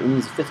 Yeah, it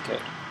means a fifth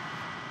code.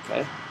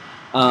 Okay,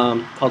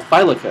 called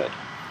phylocode.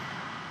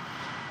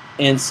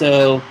 And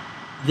so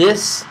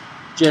This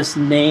just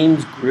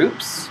names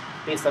groups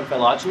based on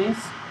phylogenies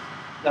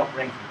without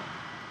ranking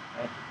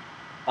them.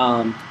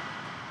 Right?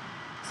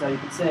 So you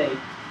can say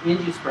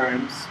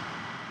angiosperms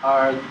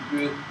are the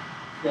group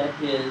that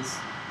is,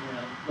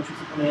 most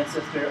recent common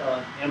ancestor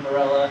of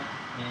Ambarella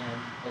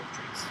and oak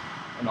trees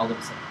and all the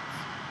descendants.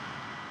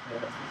 So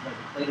that specifies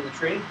the clade of the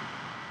tree,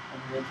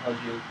 and then it tells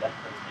you that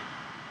person's name.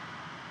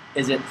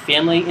 Is it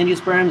family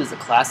angiosperms? Is it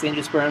class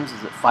angiosperms?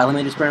 Is it phylum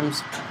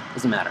angiosperms?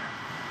 Doesn't matter.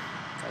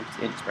 Okay, it's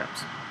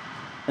angiosperms.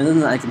 And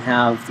then I can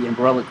have the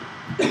Ambarella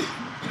group.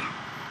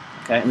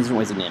 Okay, and there's different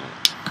ways of naming it.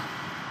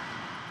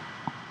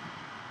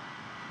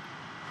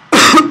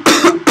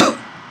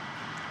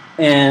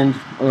 And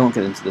we won't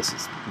get into this, we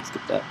can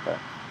skip that. But,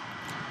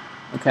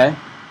 okay,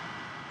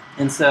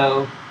 and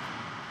so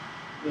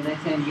in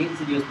 1998,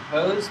 this idea was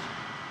proposed.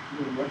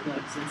 We've been working on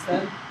it since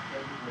then. Okay,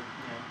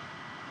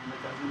 and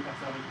like I was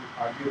taxonomy to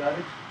argue about it.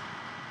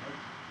 Okay?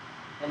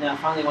 And now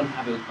finally, I want to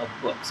have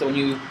a book. So when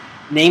you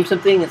name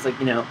something, it's like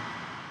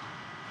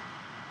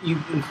you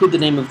include the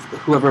name of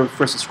whoever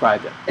first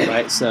described it,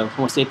 right? So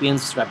Homo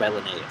sapiens described by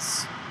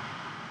Linnaeus.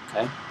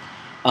 Okay.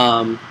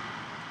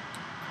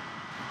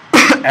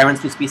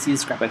 Aaron's new species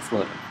described by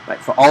Floden, right?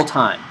 For all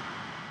time,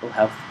 we'll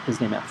have his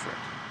name after it.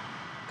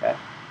 Okay.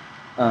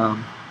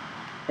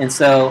 And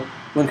so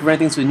when converting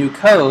things to a new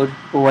code,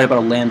 we'll write about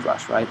a land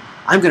rush, right?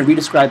 I'm going to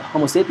redescribe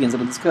Homo sapiens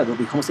into this code. It'll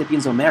be Homo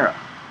sapiens omera.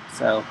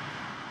 So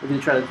we're going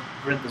to try to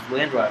prevent this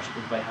land rush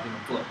by having a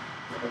book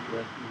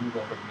where we move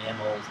over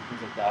mammals and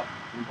things like that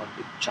in one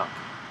big chunk.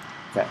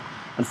 Okay.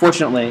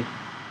 Unfortunately,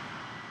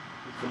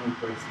 it's going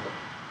very slowly.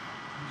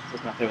 So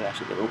it's not clear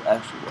that it will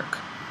actually work.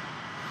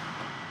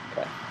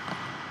 Okay.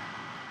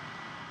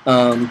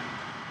 And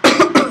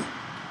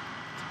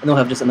they'll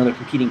have just another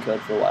competing code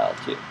for a while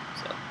too.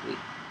 So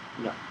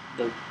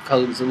the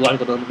code is a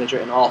logical nomenclature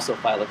and also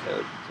phyla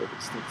code, so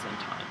it's at the same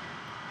time.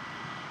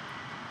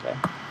 Okay.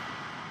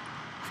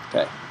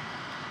 Okay.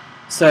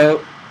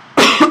 So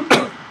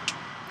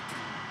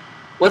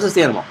what's this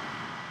animal?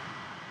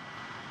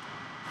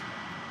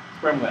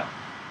 Sperm whale.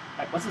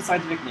 Right, what's the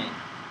scientific name?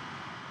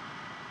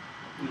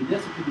 It could be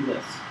this, it could be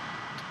this.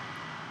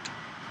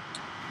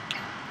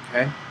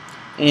 Okay.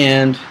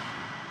 And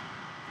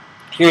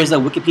here's a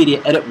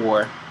Wikipedia edit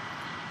war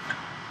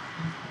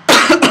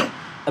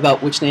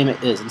about which name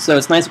it is. And so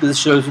it's nice because this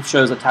shows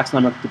a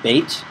taxonomic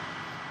debate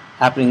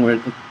happening where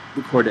it's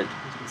recorded.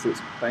 You can see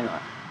what's going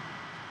on.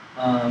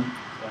 So,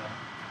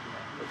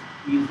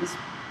 use this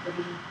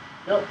division.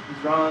 Nope,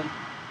 he's wrong.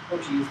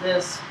 Oh, she used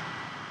this.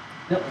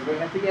 Nope, we're going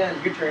back again.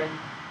 Your turn.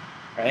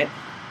 Right?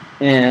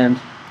 And,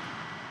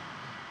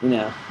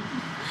 get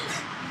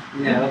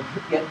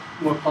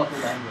more colorful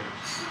language.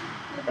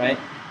 Right?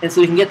 And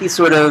so you can get these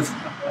sort of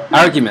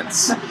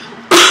arguments.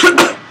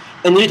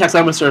 And new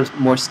taxonomists are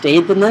more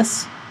staid than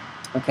this,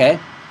 okay?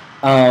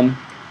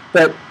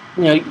 But,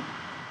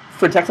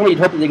 for taxonomy, you'd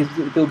hope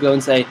that they'll go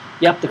and say,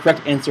 yep, the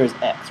correct answer is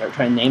X, right?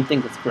 Try to name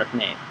things that's the correct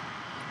name.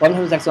 A lot of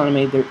times in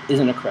taxonomy, there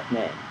isn't a correct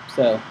name.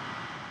 So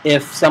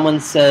if someone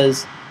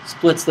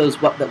splits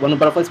that one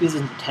butterfly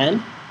species into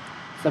 10,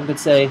 someone could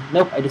say,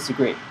 nope, I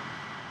disagree.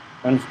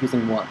 I'm just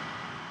using one.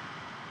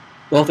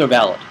 Both are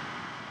valid.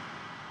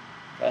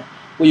 Okay?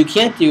 What you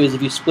can't do is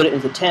if you split it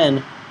into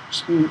 10,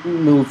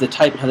 move the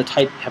type and have the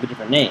type have a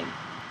different name.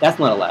 That's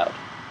not allowed.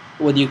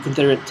 Whether you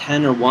consider it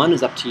 10 or 1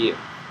 is up to you.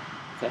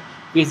 Okay?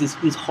 Because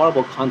these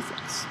horrible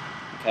conflicts.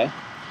 Okay?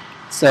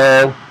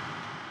 So,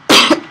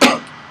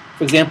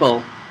 for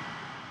example,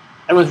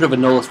 everyone's heard of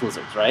Anolis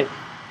lizards, right?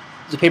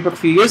 There's a paper a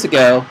few years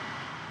ago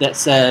that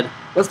said,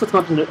 let's split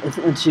them up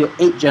into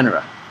 8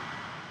 genera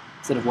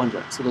instead of 1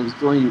 genera. So there's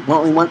only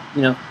one,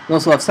 you'll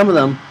also have some of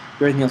them,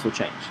 but everything else will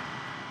change.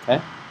 Okay?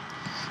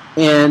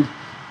 And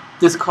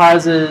this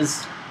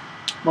causes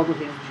multiple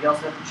changes. You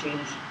also have to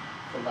change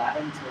the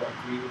Latin to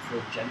agree with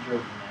the gender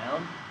of the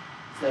noun.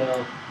 So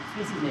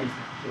the species names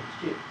have to change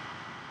too.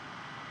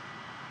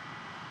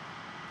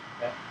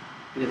 Okay?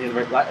 Because they have the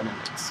right Latin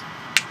index.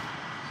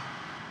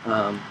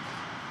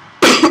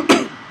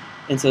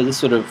 And so this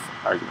sort of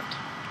argument.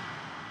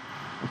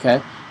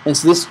 Okay? And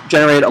so this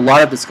generated a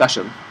lot of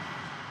discussion.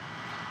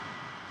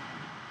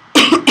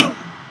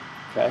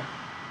 Okay?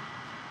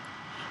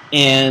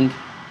 And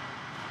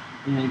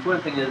the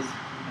important thing is,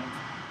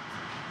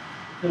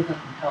 codes not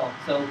compelled.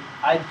 So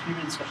I had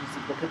 2 discussions to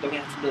look at, don't we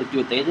have to really do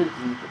what they did,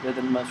 because they're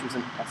the most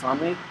recent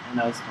taxonomy, and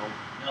I was told,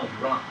 no,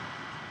 you're wrong.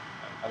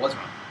 I was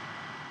wrong.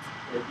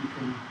 That you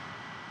can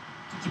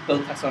keep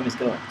both taxonomies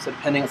going. So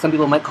depending, some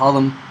people might call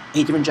them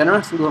 8 different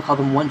genera, some people call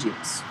them 1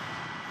 genus.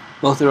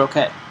 Both are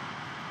okay.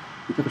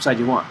 You pick which side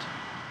you want.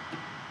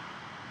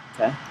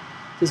 Okay?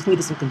 This can lead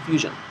to some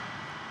confusion,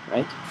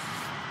 right?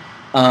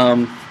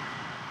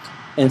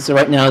 And so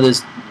right now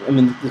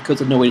the codes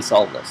have no way to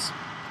solve this.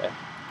 Okay?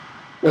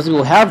 What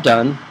people have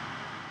done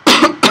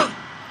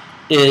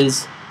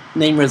is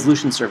name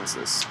resolution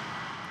services.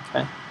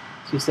 Okay?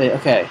 So you say,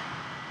 okay,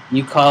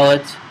 you call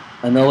it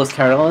Anolis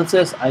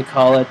carolensis, I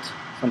call it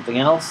something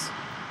else.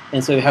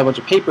 And so you have a bunch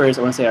of papers,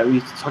 I want to say, are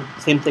we talking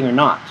the same thing or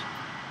not?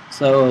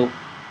 So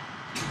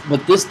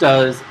what this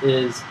does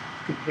is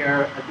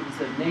compare a given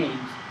set of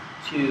names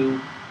to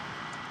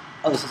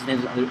other sets of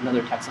names in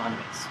other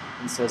taxonomies,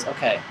 and says,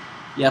 okay,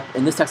 yep,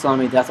 in this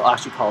taxonomy, that's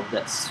actually called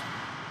this.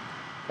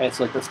 Okay,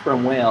 so like the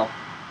sperm whale,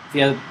 if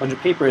you have a bunch of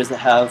papers that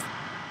have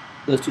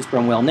those two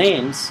sperm whale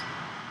names,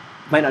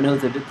 you might not know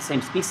that they're the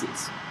same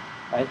species,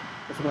 right?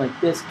 But something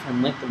like this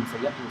can link them and say,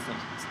 yep, they're the same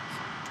species.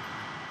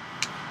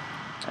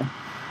 Okay.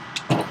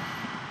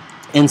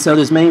 And so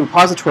there's many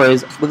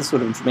repositories with this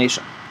sort of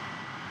information.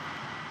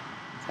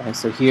 Okay,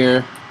 so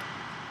here,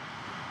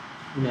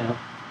 you know,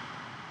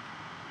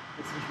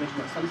 this is information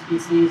about some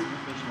species,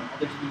 information about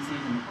other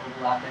species, and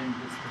overlapping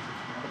this from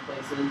other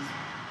places.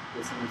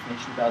 There's some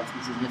information about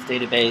species in this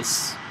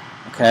database,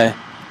 okay,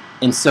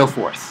 and so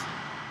forth.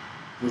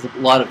 There's a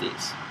lot of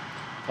these,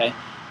 okay,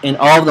 and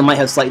all of them might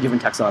have slightly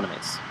different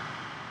taxonomies,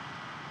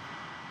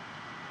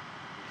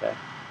 okay.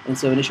 And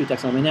so an issue with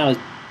taxonomy now is,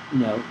 you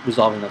know,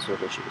 resolving those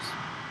sort of issues.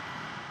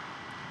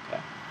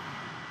 Okay.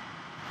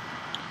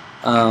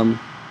 All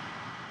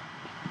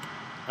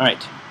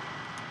right.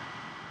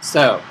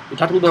 So we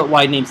talked a little bit about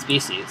why name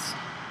species,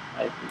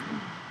 right?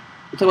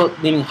 We talked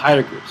about naming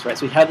higher groups, right?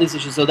 So we have these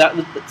issues. So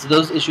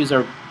those issues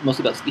are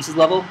mostly about species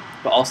level,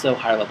 but also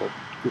higher level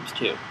groups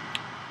too.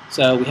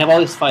 So we have all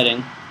this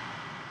fighting,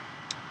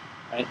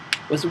 right?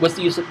 What's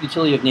the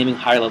utility of naming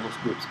higher level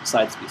groups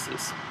besides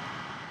species?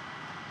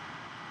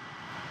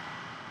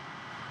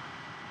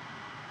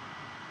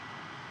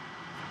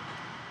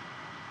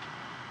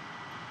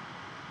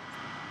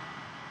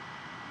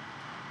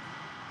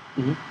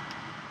 Mm-hmm.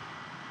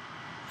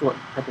 For what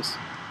purpose?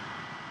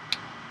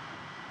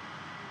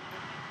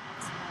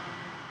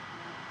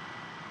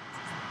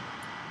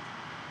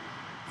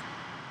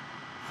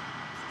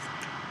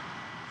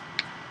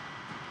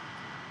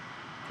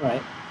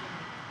 Right.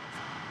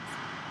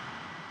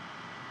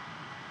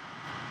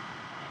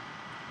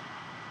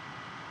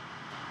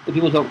 The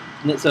people don't.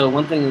 So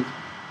one thing is,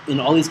 in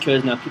all these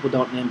codes now, people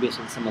don't name based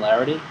on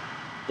similarity;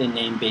 they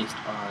name based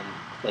on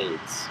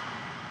clades,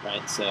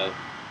 right? So,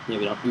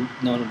 yeah,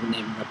 no one would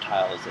name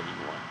reptiles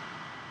anymore.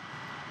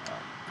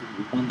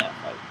 We won that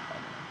fight.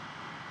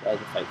 That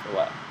was a fight for a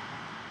while.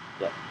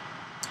 Yeah.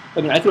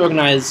 I mean, I could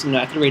organize. You know,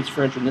 I could arrange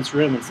furniture in this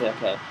room and say,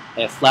 okay,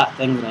 I have flat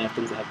things and I have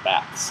things that have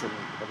backs, and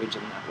arrange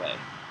them that way.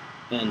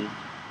 And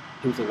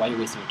people say, why are you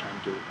wasting your time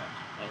doing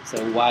that? Right?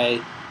 So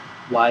why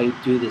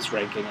do this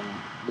ranking and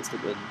list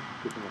it with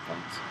grouping of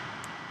things?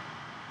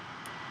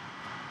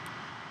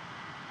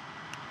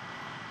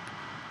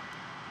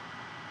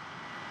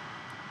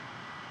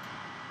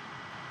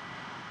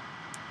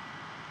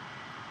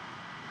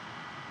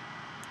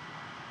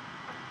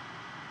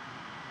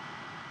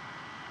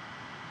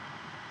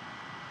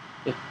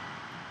 Yeah.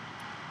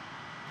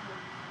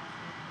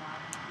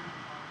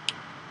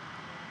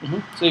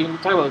 So you can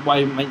talk about why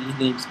you might need to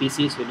name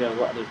species, so you know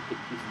what other species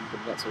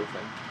and that sort of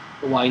thing.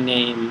 But why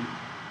name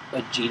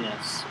a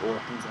genus or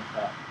things like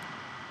that?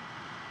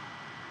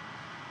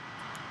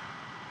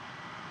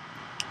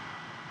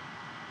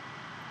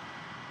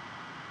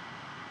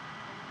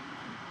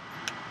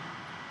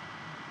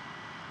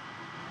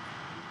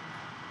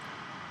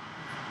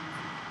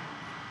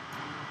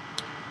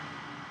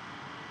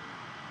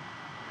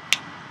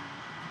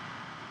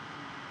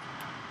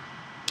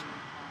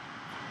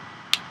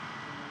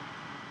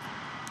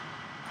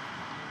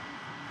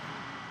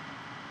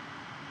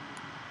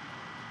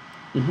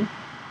 Mm-hmm.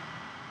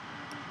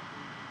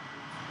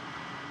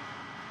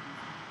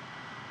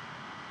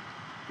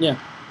 Yeah.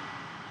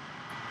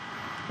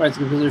 Right,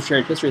 so because there's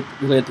shared history,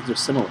 related things are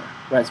similar.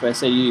 Right, so I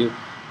say to you,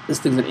 this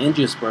thing's an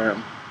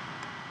angiosperm,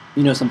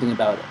 you know something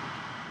about it,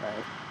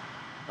 right?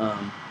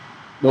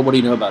 But what do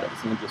you know about it?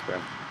 It's an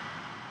angiosperm.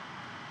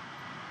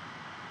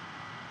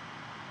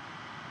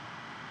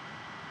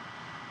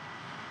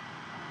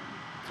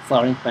 It's a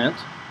flowering plant,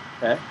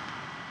 okay?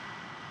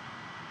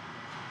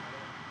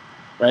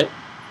 Right?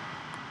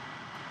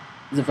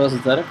 Is it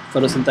photosynthetic?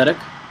 Photosynthetic?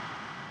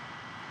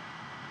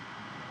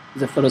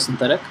 Is it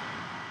photosynthetic?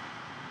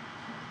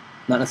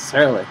 Not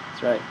necessarily.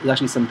 That's right. There's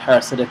actually some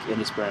parasitic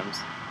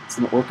angiosperms,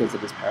 some orchids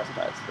that just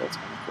parasitize. So that's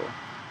kind of cool.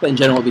 But in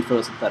general, it would be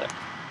photosynthetic.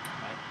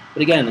 Right?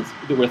 But again, it's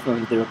worth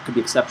knowing that there could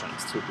be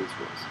exceptions to these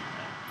rules.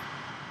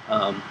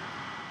 Right?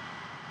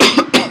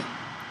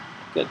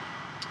 Good.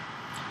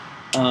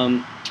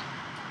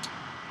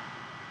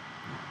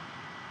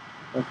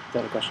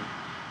 Got a question.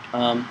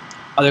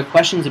 Are there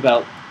questions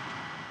about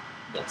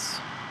this?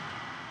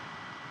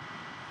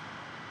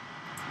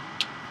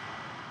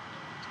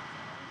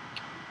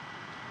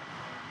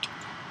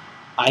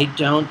 I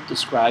don't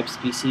describe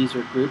species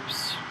or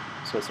groups,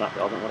 so it's not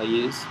relevant what I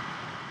use.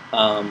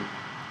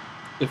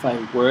 If I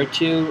were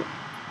to,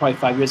 probably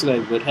 5 years ago I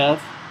would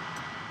have,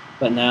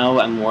 but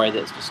now I'm worried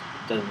that it's just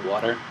dead in the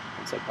water,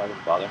 and so I probably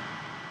wouldn't bother.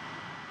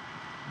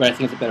 But I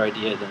think it's a better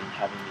idea than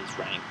having these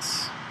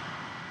ranks.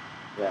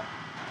 Yeah.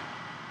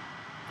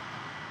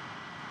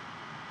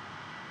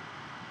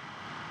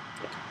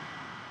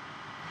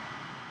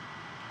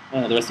 I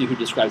don't know, the rest of you who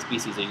describe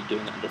species, are you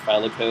doing it under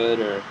phyllocode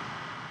or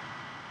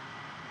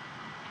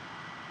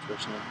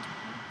traditional?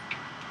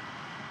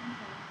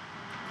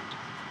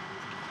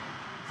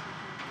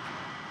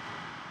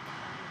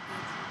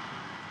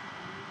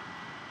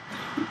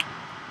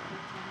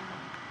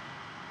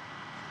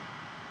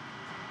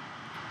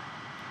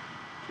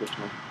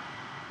 Definitely.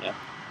 Yeah.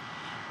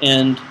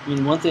 And I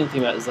mean, one thing to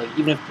think about is like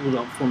even if people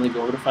don't formally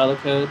go over to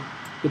phyllocode,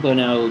 people are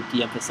now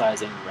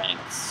de-emphasizing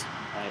ranks,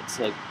 right?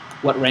 So like,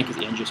 what rank is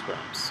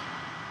angiosperms?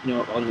 You know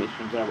what all the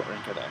terms are. What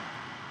rank are they?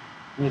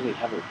 Where do they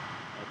have it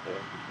right there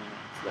between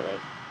ranks? Is that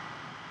right?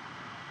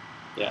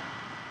 Yeah.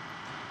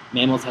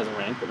 Mammals has a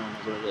rank, but no one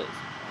knows what it is.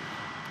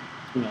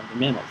 You know, the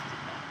mammals.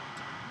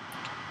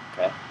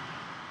 Okay.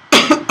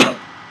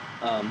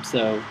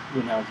 So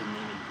we're now into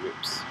naming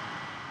groups.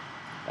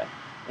 Okay.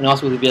 And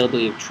also with the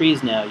availability of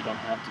trees now, you don't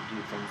have to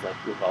do things like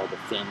with all the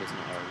families in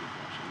an area. You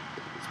can actually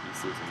look at the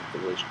species and the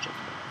relationships.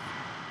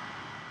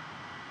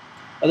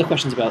 Other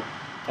questions about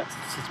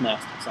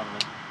systematic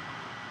taxonomy?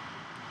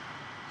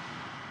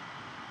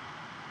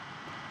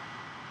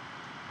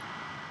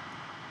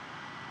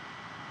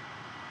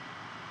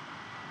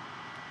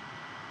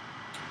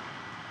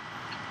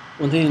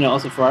 One thing to know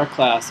also for our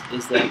class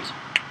is that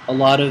a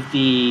lot of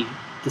the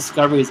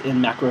discoveries in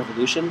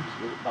macroevolution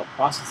about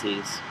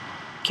processes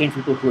came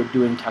from people who were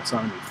doing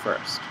taxonomy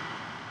first.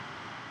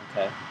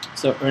 Okay,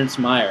 so Ernst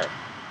Mayr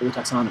was a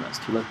taxonomist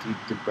who looked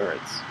at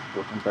birds,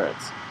 worked on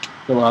birds.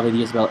 So a lot of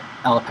ideas about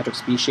allopatric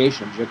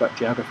speciation,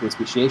 geography of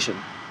speciation,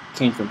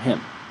 came from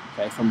him.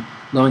 Okay, from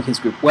knowing his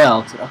group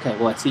well, said, okay,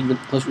 well I see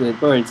closely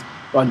related birds,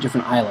 but on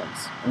different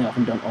islands, and they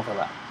often don't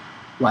overlap.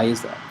 Why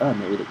is that? Oh,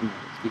 maybe they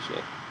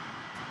speciate.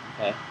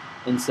 Okay,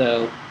 and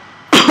so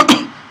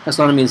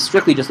taxonomy is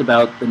strictly just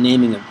about the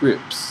naming of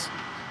groups,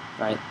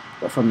 right?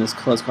 But from this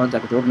close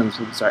contact with organisms,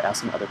 we can start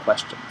asking other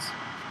questions.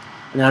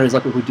 And nowadays,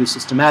 like people who do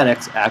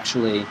systematics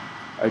actually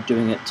are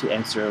doing it to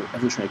answer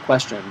evolutionary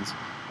questions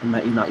and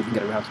might not even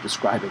get around to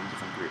describing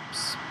different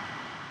groups.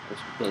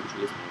 Building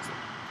trees amazing.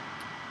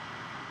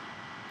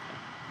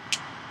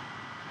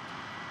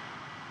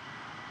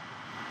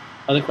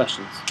 Other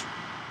questions?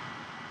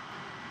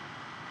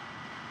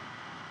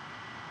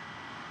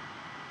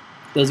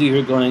 Those of you who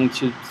are going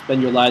to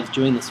spend your lives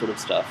doing this sort of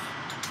stuff,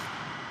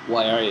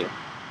 why are you?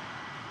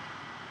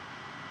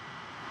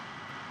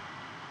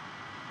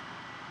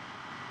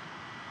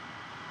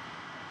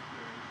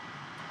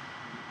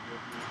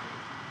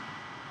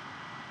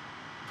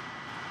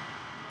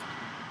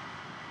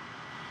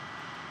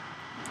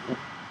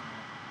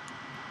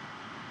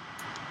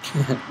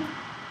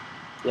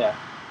 Yeah.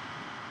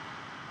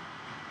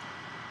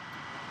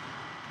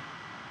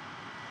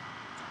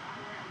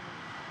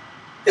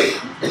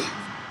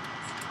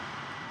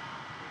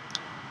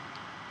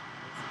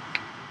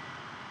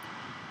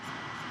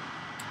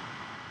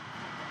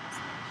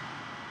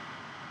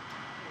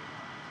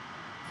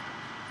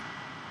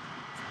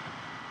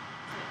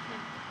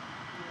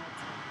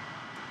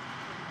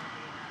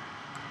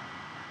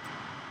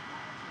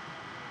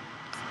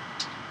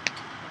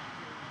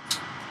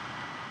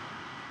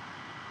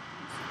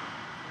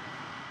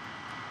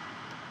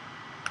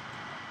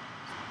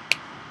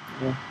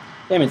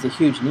 Yeah, I mean, it's a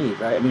huge need,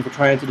 right? I mean, if we're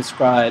trying to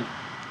describe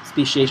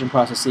speciation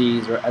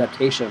processes or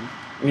adaptation,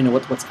 you know,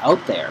 what's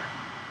out there,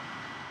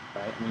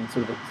 right? I mean,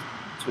 sort of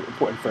an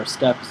important first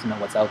step is to know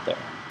what's out there.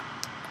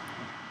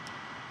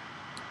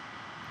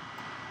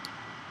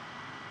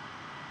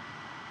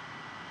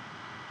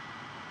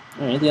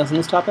 All right, anything else on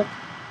this topic?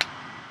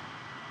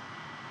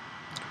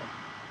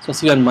 So I'll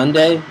see you on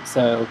Monday.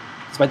 So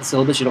despite the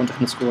syllabus, you don't have to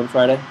come to school on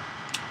Friday.